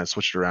 but they kind of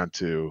switched around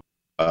to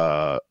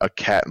a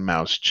cat and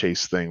mouse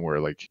chase thing where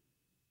like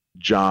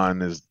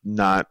John is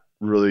not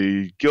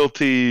really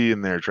guilty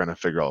and they're trying to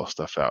figure all this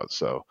stuff out.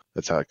 So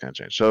that's how it kind of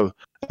changed. So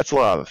that's a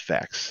lot of the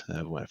facts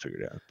when I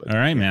figured it out. But, all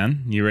right,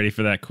 man. You ready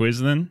for that quiz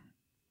then?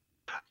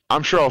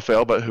 I'm sure I'll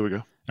fail, but here we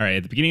go. All right,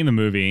 at the beginning of the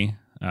movie,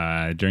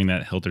 during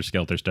that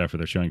helter-skelter stuff where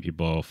they're showing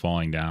people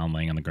falling down,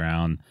 laying on the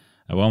ground,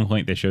 at one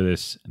point they show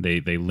this, they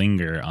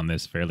linger on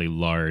this fairly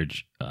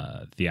large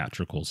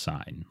theatrical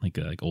sign, like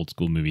old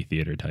school movie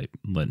theater type,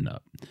 lit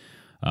up.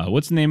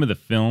 What's the name of the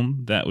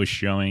film that was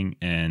showing,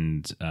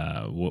 and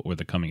what were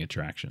the coming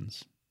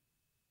attractions?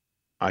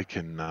 I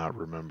cannot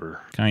remember.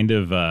 Kind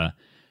of,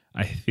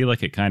 I feel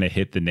like it kind of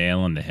hit the nail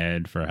on the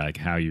head for like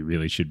how you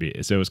really should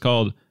be. So it was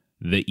called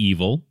The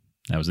Evil.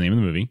 That was the name of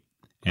the movie.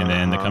 And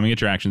then the coming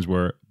attractions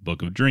were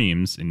Book of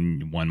Dreams.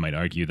 And one might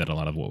argue that a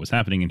lot of what was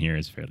happening in here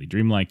is fairly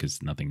dreamlike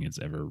because nothing is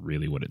ever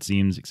really what it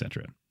seems,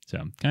 etc.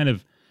 So kind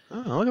of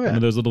look at one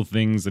of those little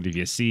things that if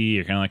you see,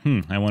 you're kind of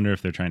like, I wonder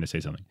if they're trying to say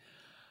something.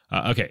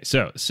 Okay,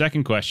 so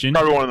second question.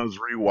 Probably one of those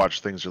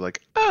rewatch things. You're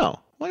like, oh,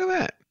 look at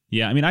that.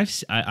 Yeah, I mean,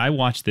 I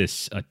watched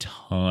this a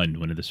ton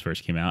when this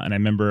first came out, and I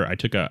remember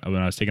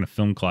when I was taking a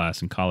film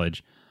class in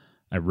college,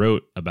 I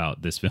wrote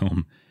about this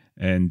film,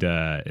 and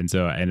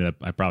so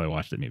I probably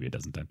watched it maybe a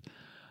dozen times.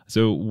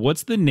 So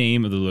what's the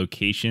name of the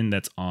location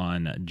that's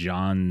on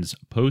John's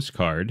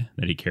postcard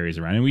that he carries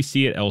around? And we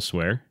see it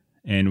elsewhere.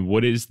 And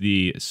what is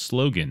the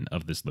slogan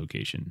of this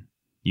location?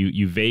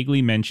 You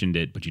vaguely mentioned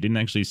it, but you didn't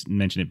actually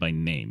mention it by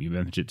name. You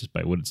mentioned it just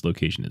by what its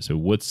location is. So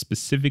what's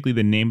specifically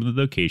the name of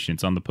the location?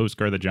 It's on the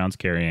postcard that John's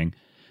carrying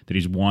that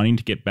he's wanting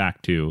to get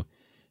back to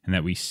and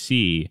that we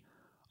see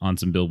on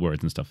some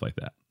billboards and stuff like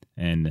that.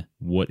 And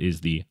what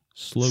is the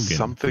slogan?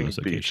 Something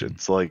beach.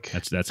 It's like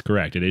that's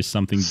correct. It is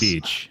something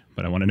beach,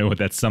 but I want to know what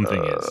that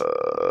something is.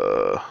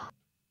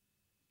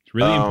 It's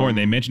really important.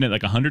 They mention it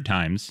like 100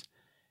 times,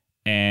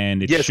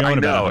 and it's shown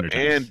about 100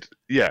 times.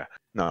 And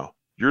no,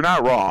 you're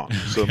not wrong.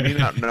 So me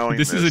not knowing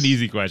this is an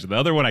easy question. The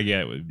other one I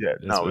get.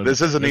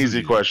 This is an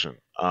easy question.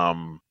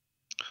 Boy,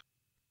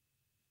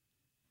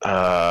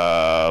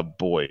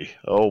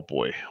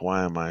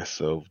 why am I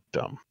so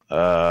dumb?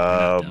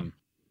 Dumb.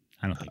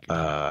 I don't think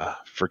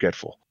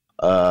forgetful.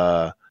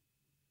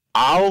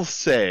 I'll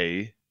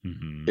say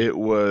it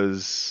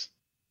was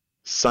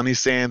Sunny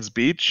Sands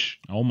Beach.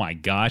 Oh my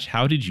gosh,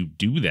 how did you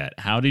do that?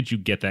 How did you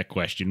get that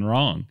question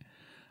wrong?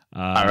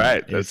 All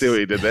right, let's see what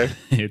you did there.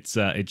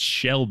 It's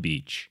Shell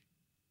Beach.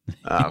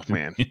 Oh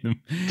man,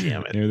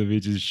 damn it! Near the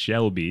beach is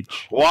Shell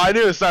Beach. Well, I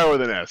knew it started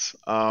with an S,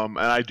 and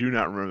I do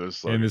not remember the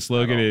slogan. And the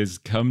slogan is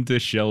 "Come to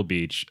Shell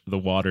Beach, the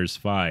water's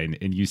fine."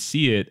 And you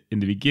see it in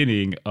the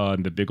beginning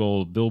on the big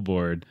old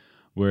billboard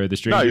where the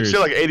strangers. No, you see it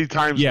like 80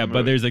 times. Yeah,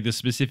 but there's like the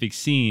specific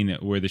scene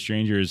where the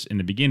strangers in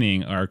the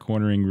beginning are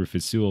cornering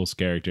Rufus Sewell's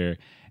character,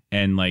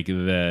 and like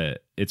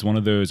it's one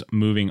of those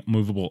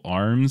movable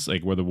arms,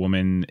 like where the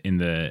woman in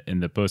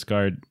the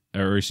postcard.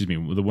 Or excuse me,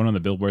 the one on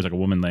the billboard is like a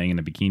woman laying in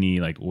a bikini,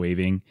 like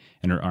waving,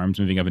 and her arms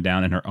moving up and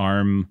down, and her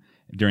arm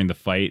during the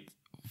fight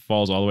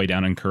falls all the way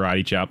down and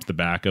karate chops the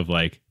back of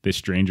like this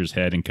stranger's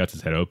head and cuts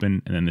his head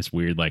open, and then this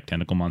weird like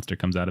tentacle monster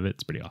comes out of it.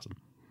 It's pretty awesome.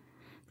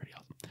 Pretty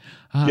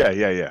awesome.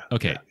 Yeah.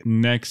 Okay,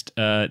 next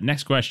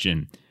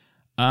question.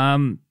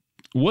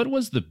 What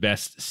was the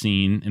best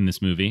scene in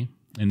this movie?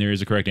 And there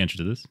is a correct answer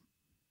to this.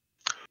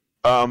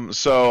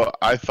 So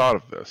I thought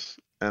of this.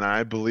 And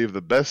I believe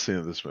the best scene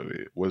of this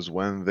movie was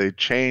when they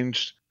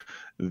changed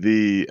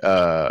the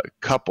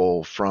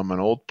couple from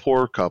an old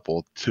poor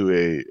couple to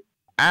a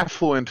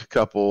affluent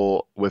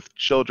couple with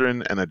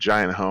children and a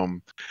giant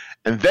home.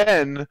 And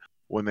then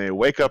when they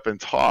wake up and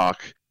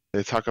talk,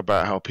 they talk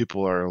about how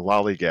people are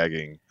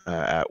lollygagging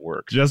at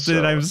work.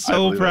 Justin, I'm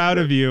so proud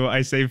of you.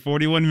 I say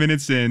 41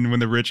 minutes in when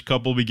the rich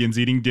couple begins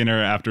eating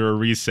dinner after a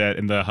reset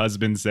and the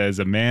husband says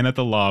a man at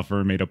the law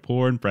firm made a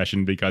poor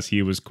impression because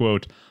he was,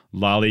 quote,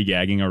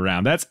 lollygagging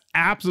around. That's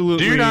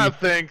absolutely. Do you not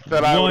think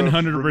that I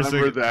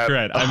 100%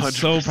 correct? I'm 100%.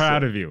 So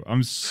proud of you.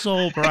 I'm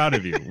so proud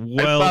of you.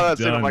 Well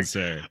done,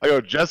 sir. I go,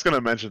 Jeff's going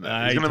to mention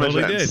that. He's going to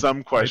mention that in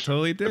some question. I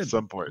totally did. At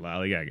some point.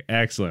 Lollygagging.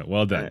 Excellent.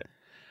 Well done. Right.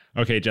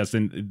 Okay,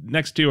 Justin.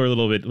 Next two are a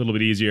little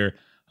bit easier.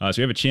 So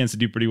you have a chance to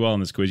do pretty well in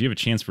this quiz. You have a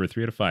chance for a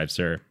 3 out of 5,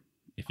 sir.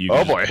 If you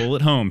pull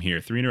it home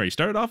here, 3 in a row. You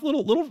started off a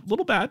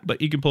little bad,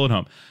 but you can pull it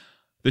home.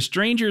 The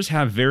strangers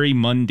have very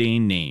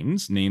mundane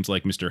names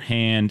like Mr.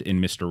 Hand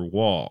and Mr.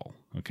 Wall.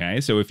 Okay,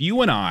 so if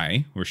you and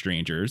I were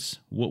strangers,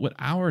 what would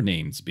our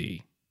names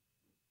be?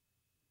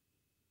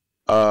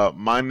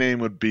 My name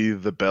would be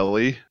the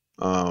Belly.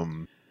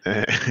 And,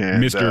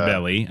 Mr.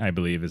 Belly, I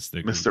believe is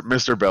the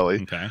Mr.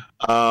 Belly. Okay.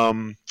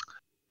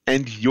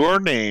 And your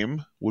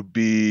name would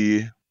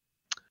be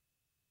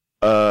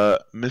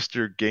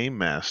Mr. Game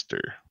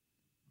Master.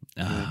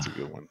 That's a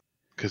good one.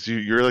 Because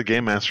you're the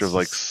game master of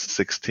like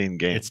 16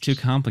 games. It's too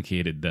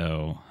complicated,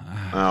 though.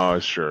 Oh,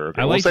 sure.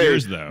 Okay. I like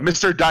yours, though.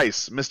 Mr.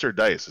 Dice. Mr.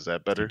 Dice. Is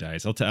that better? Mr.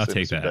 Dice. I'll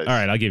take that. Dice. All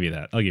right, I'll give you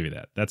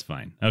that. That's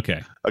fine.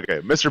 Okay. Okay.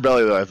 Mr.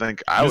 Belly, though, I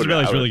think I would. Mr.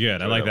 Belly's really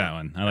good. I like that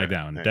one. I like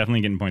that one.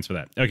 Definitely getting points for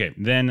that. Okay.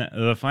 Then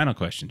the final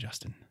question,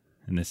 Justin.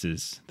 And this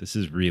is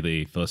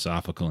really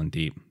philosophical and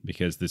deep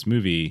because this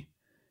movie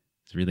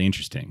is really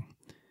interesting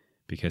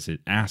because it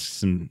asks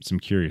some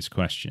curious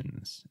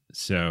questions.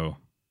 So,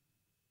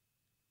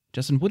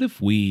 Justin, what if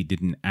we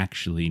didn't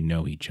actually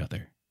know each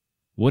other?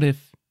 What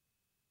if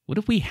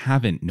we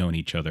haven't known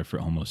each other for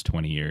almost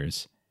 20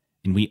 years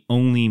and we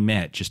only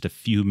met just a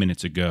few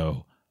minutes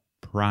ago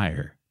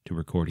prior to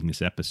recording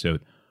this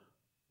episode?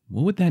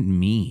 What would that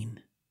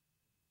mean?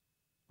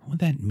 What would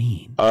that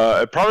mean?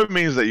 It probably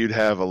means that you'd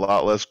have a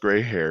lot less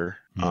gray hair.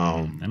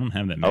 I don't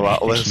have that many.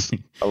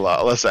 A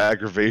lot less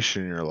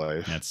aggravation in your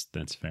life.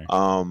 That's fair.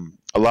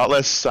 A lot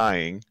less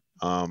sighing.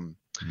 And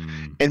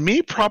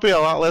me probably a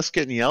lot less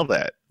getting yelled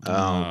at.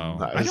 I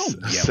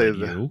don't yell at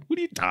you. What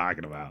are you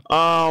talking about?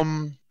 I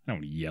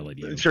don't yell at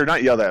you. Sure,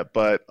 not yell at,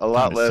 but a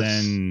lot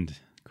less.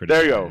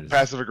 There you go.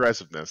 Passive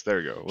aggressiveness.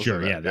 There you go.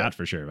 Sure, that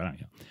for sure. But I don't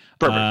yell.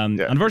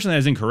 Perfect. Unfortunately,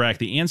 that's incorrect.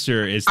 The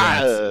answer is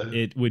that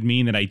it would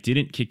mean that I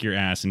didn't kick your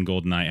ass in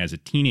GoldenEye as a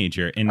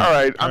teenager. And all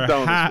right, I'm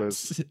done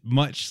with this.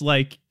 Much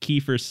like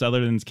Kiefer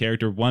Sutherland's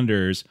character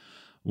wonders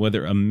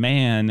whether a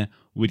man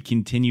would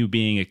continue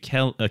being a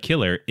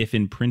killer if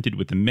imprinted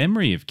with the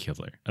memory of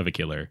a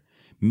killer,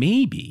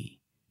 maybe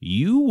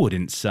you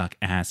wouldn't suck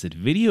ass at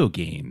video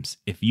games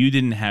if you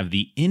didn't have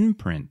the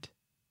imprint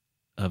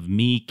of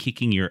me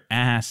kicking your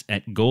ass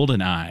at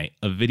GoldenEye,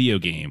 a video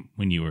game,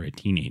 when you were a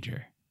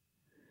teenager?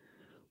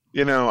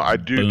 You know, I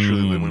do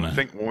truly, when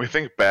we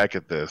think back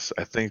at this,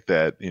 I think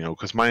that, you know,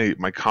 because my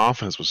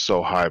confidence was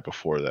so high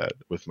before that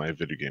with my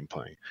video game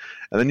playing,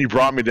 and then you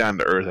brought me down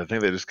to earth. I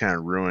think they just kind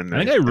of ruined.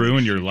 I think I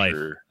ruined your life.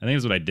 I think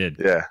that's what I did.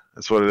 Yeah,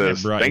 that's what it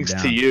is. Thanks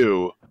to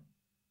you,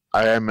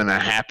 I am in a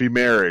happy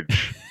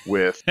marriage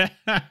with, you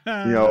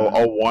know,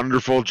 a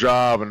wonderful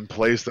job and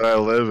place that I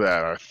live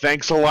at.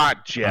 Thanks a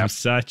lot, Jeff. I'm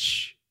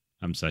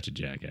such a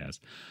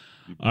jackass.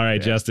 All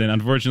right, Justin.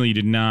 Unfortunately, you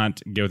did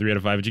not go 3 out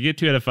of 5, but you get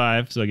 2 out of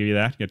 5, so I'll give you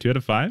that. You got 2 out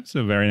of 5,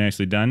 so very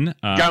nicely done.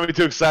 Got me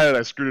too excited.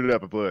 I screwed it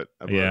up. I blew it.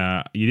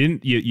 You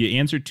didn't. You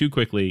answered too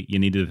quickly. You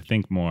needed to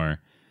think more.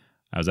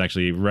 I was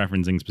actually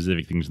referencing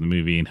specific things in the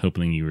movie and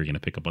hoping you were going to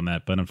pick up on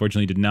that, but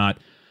unfortunately did not.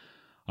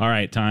 All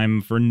right,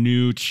 time for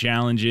new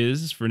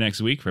challenges for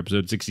next week for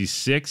episode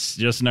 66.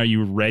 Justin, are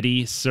you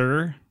ready,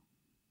 sir?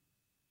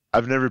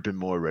 I've never been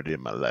more ready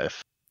in my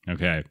life.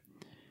 Okay.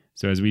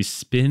 So as we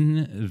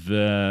spin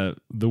the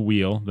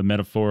wheel, the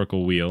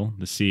metaphorical wheel,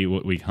 to see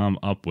what we come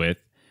up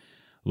with,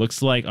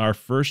 looks like our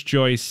first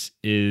choice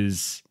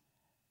is,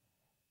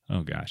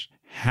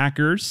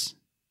 Hackers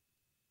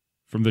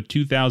from the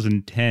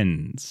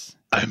 2010s.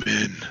 I'm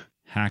in.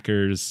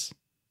 Hackers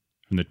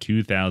from the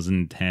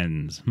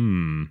 2010s.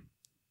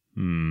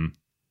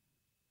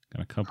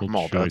 Got a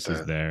couple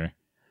choices there.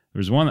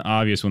 There's one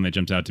obvious one that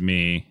jumps out to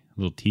me,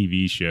 a little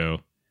TV show.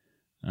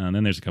 And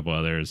then there's a couple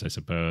others, I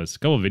suppose. A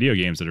couple of video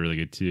games that are really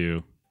good,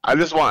 too. I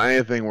just want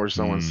anything where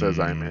someone says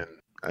I'm in,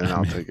 and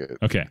I'll take it.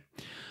 Okay.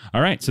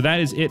 All right, so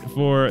that is it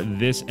for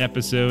this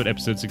episode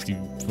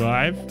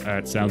 65.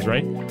 That sounds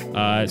right.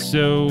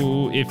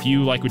 So if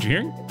you like what you're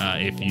hearing,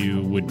 if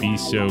you would be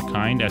so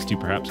kind as to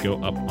perhaps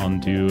go up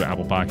onto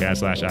Apple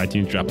Podcasts /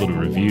 iTunes, drop a little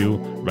review,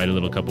 write a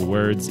little couple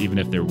words, even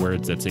if they're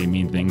words that say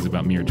mean things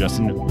about me or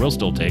Justin, we'll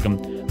still take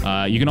them.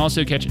 You can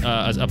also catch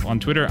us up on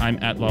Twitter.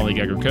 I'm at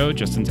LollygaggerCo.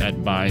 Justin's at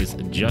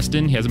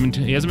BuysJustin. He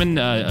hasn't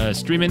been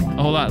streaming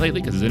a whole lot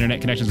lately because his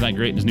internet connection's not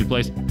great in his new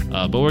place.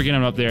 But we're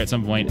getting him up there at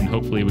some point, and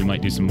hopefully we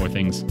might do some more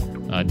things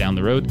down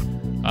the road.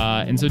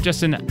 And so,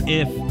 Justin,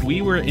 if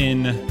we were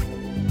in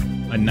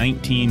a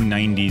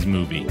 1990s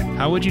movie,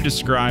 how would you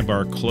describe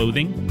our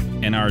clothing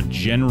and our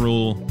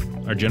general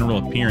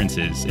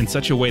appearances in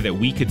such a way that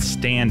we could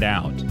stand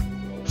out?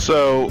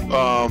 So,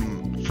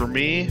 for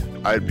me,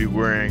 I'd be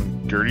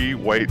wearing dirty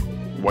white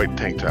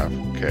tank top.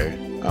 Okay,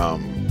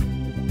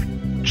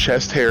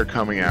 chest hair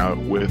coming out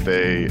with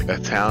a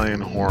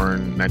Italian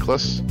horn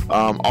necklace.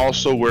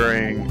 Also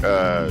wearing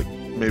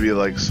maybe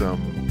like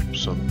some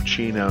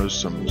chinos,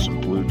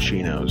 some blue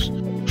chinos.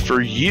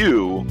 For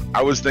you,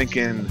 I was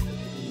thinking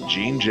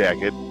jean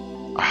jacket,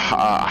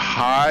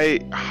 high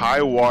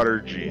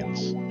water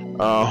jeans,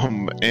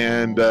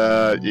 and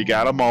you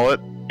got a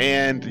mullet,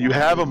 and you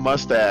have a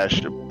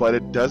mustache, but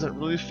it doesn't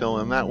really fill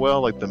in that well.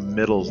 Like the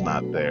middle's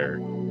not there.